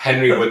 not.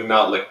 Henry would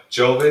not lick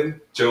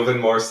Joven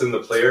Morrison, the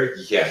player.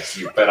 Yes,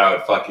 you bet I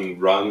would fucking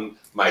run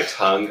my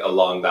tongue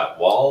along that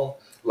wall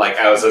like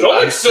I was an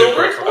Don't lick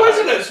silver, it's unsupervised.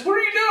 poisonous! What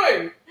are you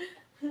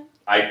doing?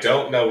 I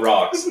don't know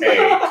rocks.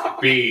 A.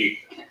 B.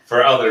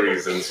 For other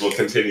reasons, we'll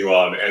continue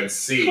on. And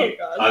C. Oh,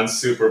 God.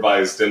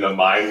 Unsupervised in a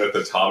mine with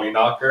a Tommy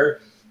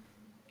knocker.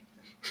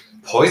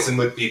 Poison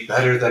would be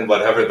better than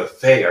whatever the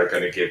Fae are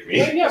going to give me.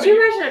 Yeah, Could you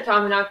imagine a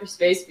Tommy Knocker's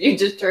face if you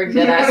just turned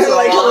dead ass to the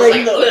Like- wall?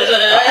 like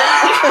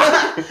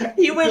Like,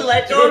 He would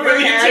let go of her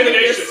Really hand in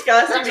intimidation.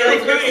 disgust and be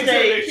like, Really "You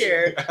stay intimidation.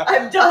 here.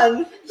 I'm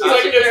done." It's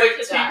like deserve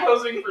to die.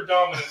 T-posing for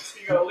dominance.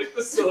 You gotta lick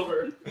the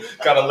silver.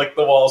 Gotta lick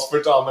the walls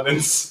for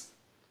dominance.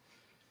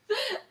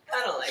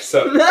 I don't like it.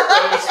 So,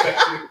 I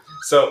respect you.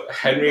 so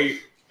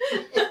Henry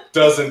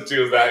doesn't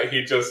do that.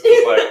 He just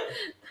is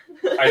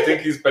like, I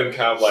think he's been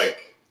kind of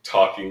like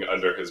talking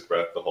under his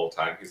breath the whole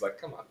time. He's like,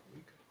 come on,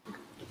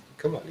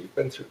 you've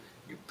been through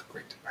the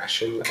Great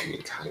Depression. I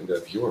mean, kind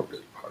of, you weren't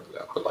really part of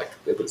that, but like,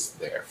 it was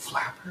there.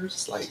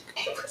 Flappers, like,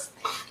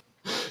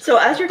 So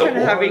as you're The kind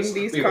of having wars,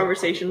 these yeah.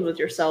 conversations with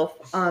yourself,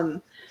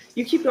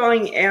 you keep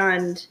going,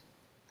 and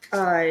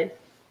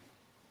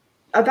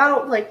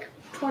about like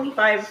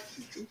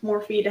 25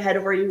 more feet ahead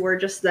of where you were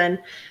just then,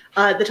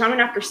 the Tommy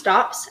Knocker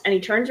stops, and he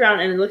turns around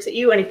and looks at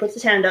you, and he puts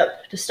his hand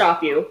up to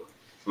stop you.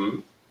 Hmm?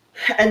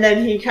 And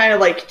then he kind of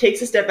like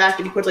takes a step back,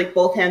 and he puts like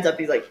both hands up.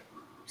 He's like,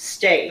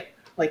 "Stay."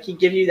 Like he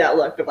gives you that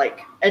look of like,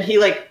 and he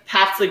like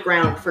pats the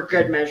ground for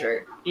good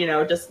measure, you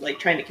know, just like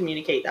trying to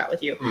communicate that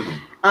with you.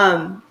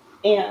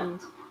 And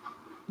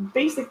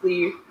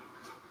basically,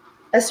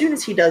 as soon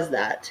as he does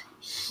that,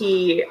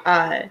 he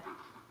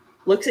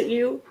looks at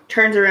you,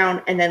 turns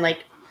around, and then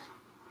like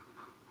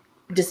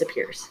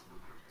disappears.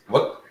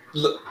 what?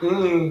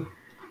 Can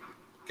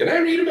I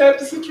read about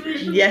the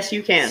situation? Yes,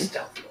 you can.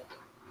 Stealth roll.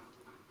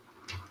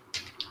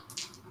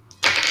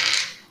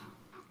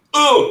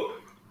 Ooh!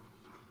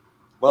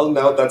 Well,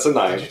 no, that's a Did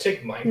you 9.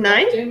 take Minecraft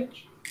 9?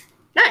 damage?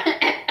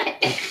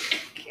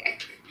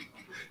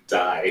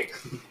 Die.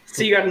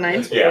 So you got a 9.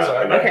 That's what Yeah, those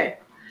are. I know. Okay.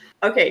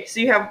 Okay, so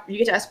you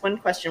get to ask one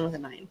question with a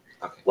 9.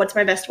 Okay. What's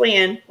my best way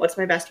in? What's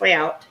my best way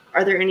out?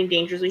 Are there any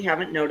dangers we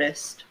haven't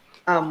noticed?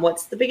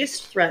 What's the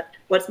biggest threat?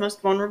 What's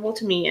most vulnerable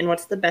to me? And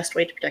what's the best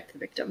way to protect the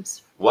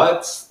victims?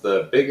 What's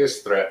the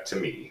biggest threat to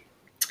me?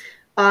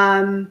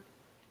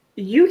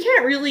 You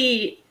can't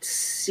really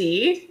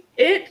see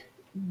it,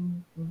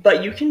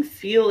 but you can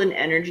feel an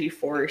energy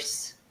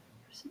force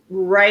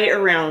right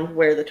around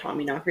where the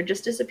Tommy Knocker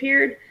just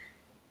disappeared.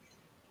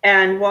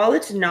 And while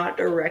it's not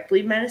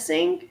directly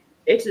menacing,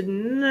 it's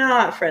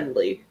not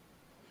friendly.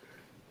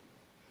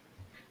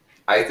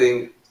 I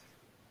think,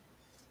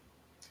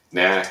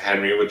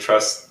 Henry would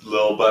trust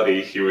little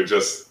buddy. He would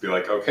just be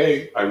like,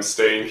 okay, I'm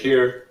staying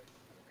here.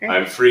 Okay.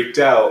 I'm freaked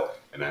out,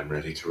 and I'm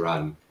ready to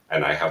run.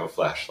 And I have a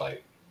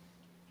flashlight,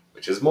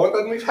 which is more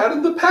than we've had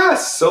in the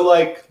past. So,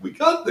 like, we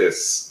got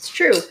this. It's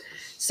true.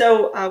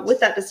 So with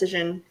that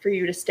decision for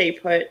you to stay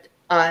put,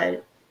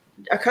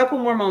 a couple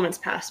more moments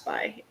pass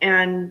by.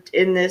 And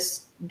in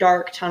this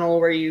dark tunnel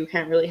where you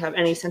can't really have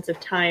any sense of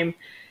time,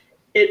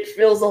 it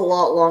feels a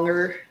lot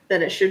longer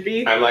than it should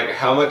be. I'm like,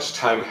 how much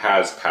time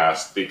has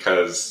passed?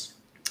 Because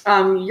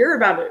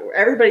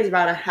Everybody's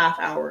about a half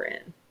hour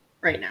in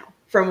right now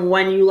from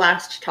when you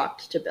last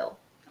talked to Bill.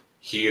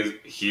 he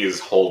is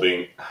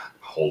humming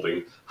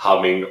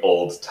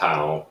old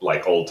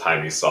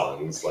timey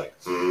songs, like.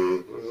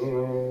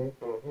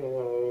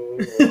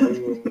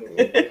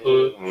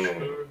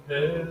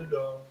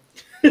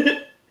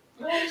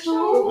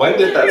 When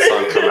did that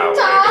song come out?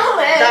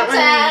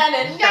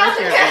 That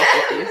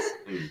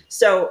one.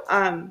 So,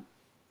 and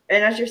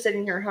as you're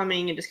sitting here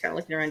humming and just kind of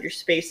looking around your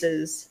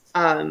spaces,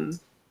 I'd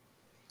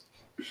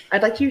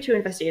like you to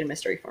investigate a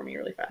mystery for me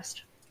really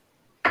fast.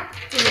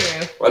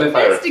 What if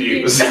I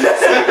refuse?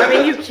 I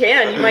mean, you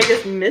can. You might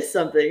just miss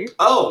something.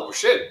 Oh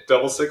shit!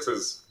 Double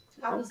sixes.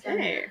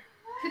 Okay.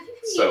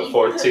 So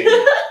 14.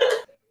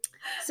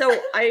 So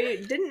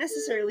I didn't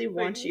necessarily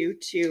want you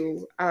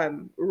to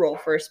roll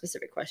for a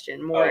specific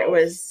question. More, it Oh.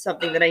 was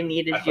something that I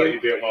needed I thought you you.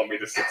 didn't want me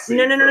to succeed.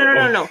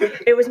 No.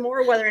 It was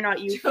more whether or not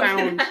you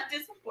found.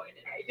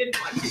 Disappointed. I didn't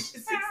want you to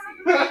succeed.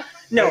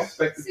 No,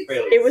 Expected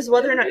failure. it was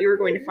whether or not you were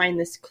going to find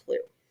this clue.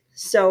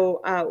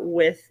 So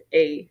with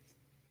a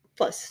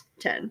plus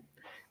 10,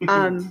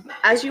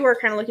 as you are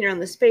kind of looking around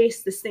the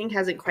space, this thing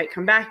hasn't quite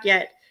come back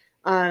yet.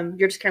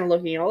 You're just kind of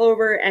looking it all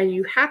over, and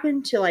you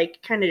happen to like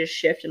kind of just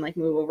shift and like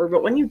move over.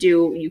 But when you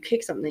do, you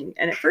kick something,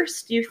 and at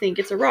first you think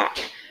it's a rock,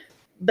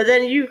 but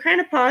then you kind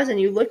of pause and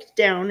you look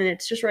down, and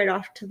it's just right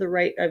off to the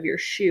right of your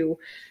shoe,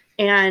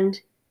 and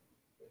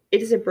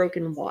it is a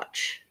broken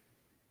watch.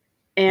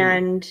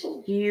 And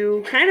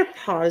you kind of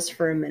pause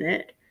for a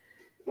minute,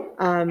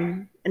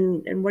 and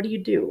what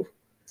do?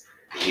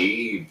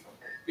 He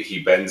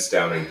bends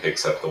down and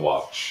picks up the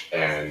watch,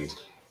 and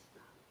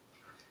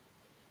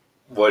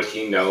Would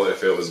he know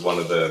if it was one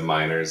of the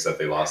miners that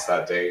they lost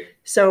that day?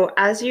 So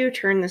as you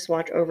turn this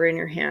watch over in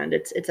your hand,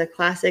 it's a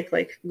classic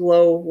like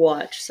glow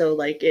watch. So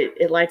like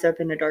it lights up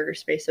in a darker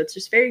space. So it's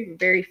just very,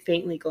 very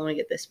faintly glowing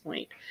at this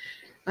point.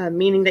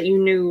 Meaning that you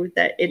knew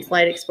that its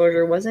light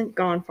exposure wasn't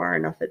gone far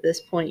enough at this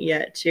point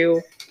yet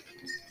to...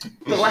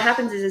 But what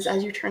happens is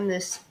as you turn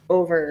this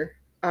over,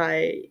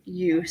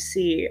 you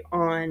see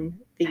on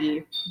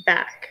the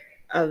back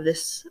of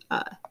this...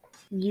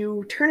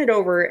 you turn it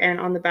over, and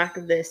on the back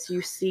of this,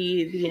 you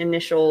see the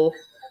initial...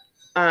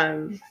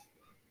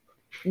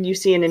 you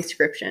see an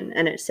inscription,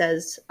 and it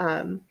says,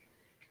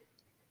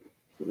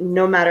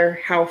 no matter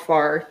how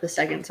far, the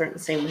seconds aren't the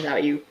same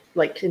without you.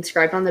 Like,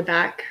 inscribed on the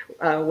back,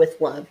 with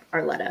love,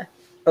 Arletta,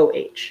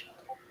 O.H.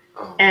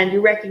 Oh. And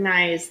you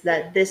recognize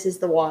that this is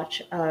the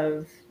watch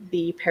of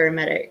the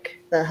paramedic,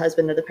 the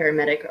husband of the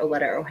paramedic,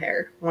 Oletta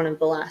O'Hare, one of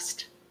the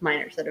last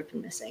miners that have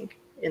been missing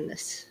in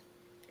this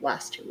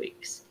last 2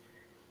 weeks.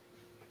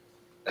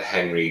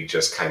 Henry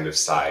just kind of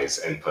sighs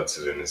and puts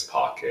it in his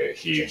pocket.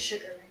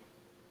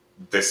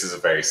 This is a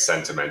very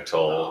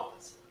sentimental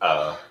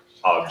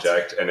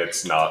object, and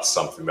it's not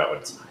something that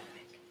would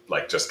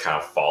like just kind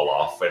of fall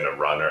off in a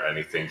run or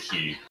anything.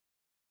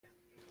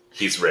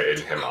 He's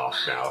written him off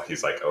now.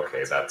 He's like,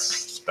 okay,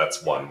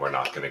 that's one we're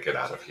not going to get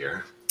out of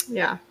here.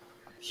 Yeah.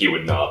 He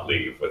would not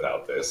leave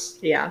without this.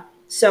 Yeah.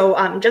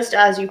 So just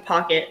as you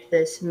pocket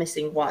this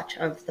missing watch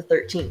of the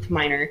 13th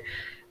miner,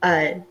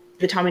 the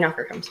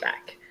Tommyknocker comes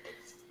back.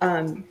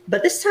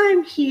 But this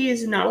time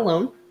he's not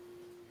alone.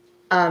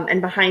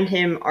 And behind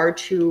him are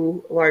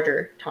two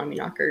larger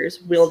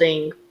Tommyknockers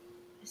wielding...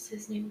 Is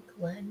his name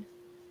Glenn?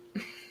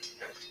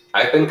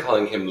 I've been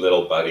calling him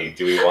Little Buddy.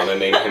 Do we want to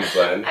name him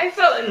Glenn? I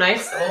felt a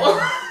nice soul.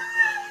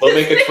 We'll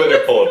make a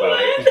Twitter poll about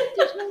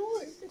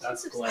it.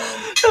 That's Glenn.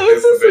 That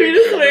was the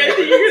sweetest way I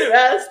think you could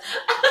have asked.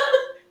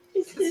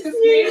 Is his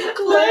name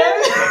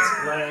Glenn?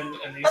 That's Glenn,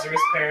 and these are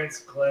his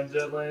parents,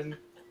 Glendolyn.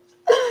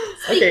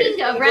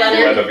 Speaking of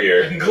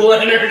Glenavere.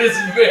 Glennard is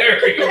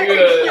very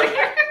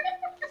good.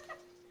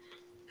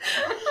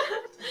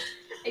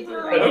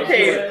 I don't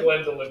feel like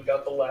Gwendolyn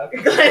got the laugh.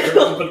 But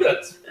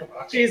that's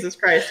fine. Jesus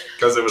Christ.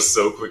 Because it was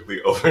so quickly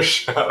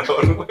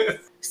overshadowed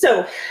with.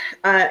 So,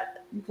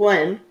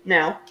 Glenn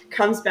now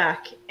comes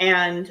back,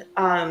 and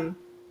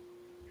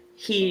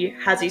he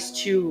has these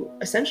two,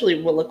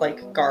 essentially what look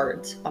like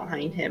guards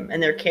behind him,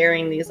 and they're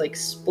carrying these like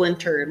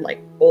splintered,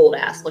 like old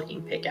ass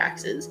looking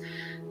pickaxes.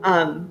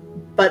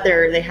 But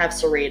they have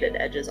serrated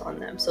edges on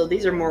them. So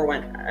these are more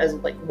as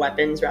like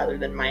weapons rather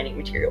than mining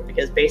material,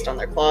 because based on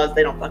their claws,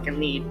 they don't fucking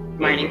need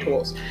mining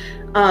tools.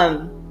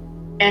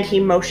 And he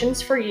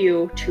motions for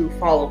you to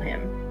follow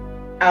him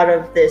out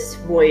of this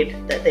void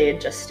that they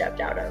had just stepped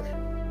out of.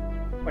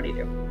 What do you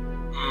do?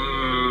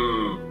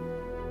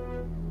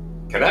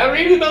 Can I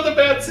read another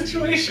bad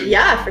situation?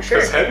 Yeah, for sure.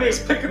 Because Henry's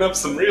picking up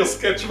some real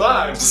sketch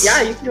vibes.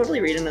 Yeah, you can totally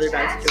read another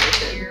bad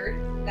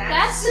situation.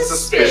 That's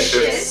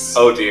suspicious.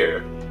 Oh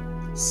dear.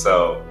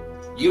 So,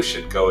 you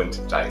should go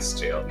into dice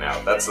jail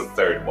now. That's the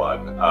third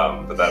one.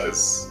 But that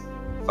is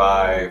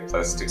 5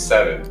 plus 2,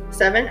 7.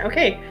 7?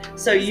 Okay.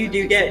 So you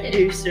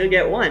still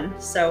get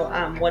 1. So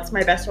what's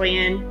my best way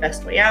in,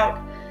 best way out?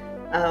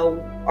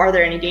 Are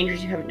there any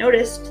dangers you haven't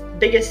noticed?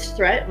 Biggest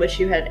threat, which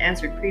you had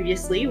answered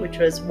previously, which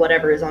was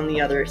whatever is on the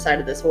other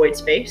side of this void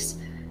space.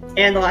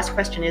 And the last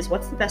question is,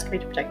 what's the best way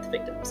to protect the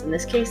victims? In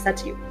this case,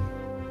 that's you.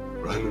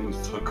 Run the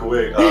fuck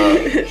away.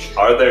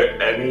 Are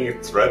there any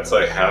threats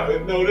I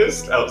haven't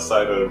noticed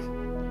outside of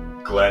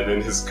Glenn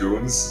and his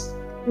goons?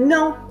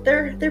 No,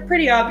 they're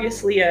pretty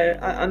obviously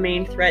a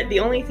main threat. The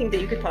only thing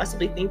that you could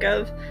possibly think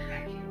of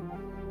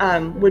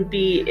would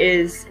be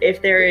is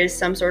if there is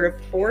some sort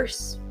of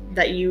force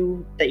that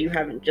you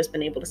haven't just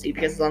been able to see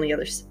because it's on the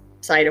other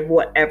side of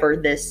whatever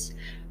this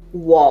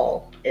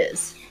wall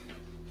is.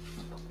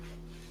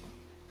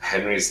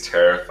 Henry's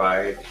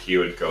terrified. He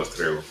would go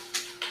through.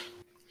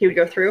 He would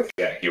go through?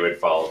 Yeah, he would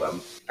follow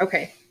them.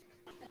 Okay.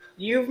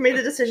 You've made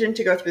the decision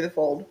to go through the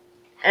fold.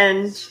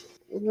 And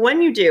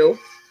when you do,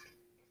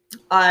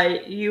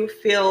 you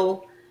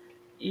feel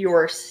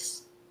your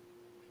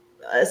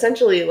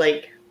essentially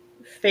like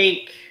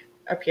fake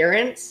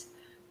appearance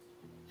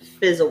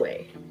fizz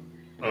away.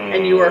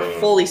 And you are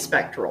fully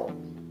spectral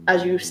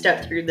as you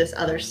step through this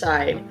other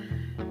side.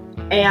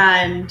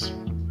 And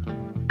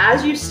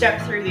as you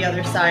step through the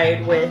other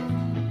side with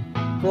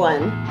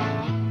Glenn,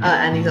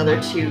 and these other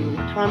two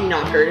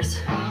Tommyknockers,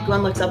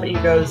 Glenn looks up at you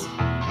and goes,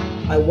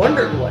 I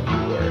wondered what you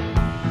were.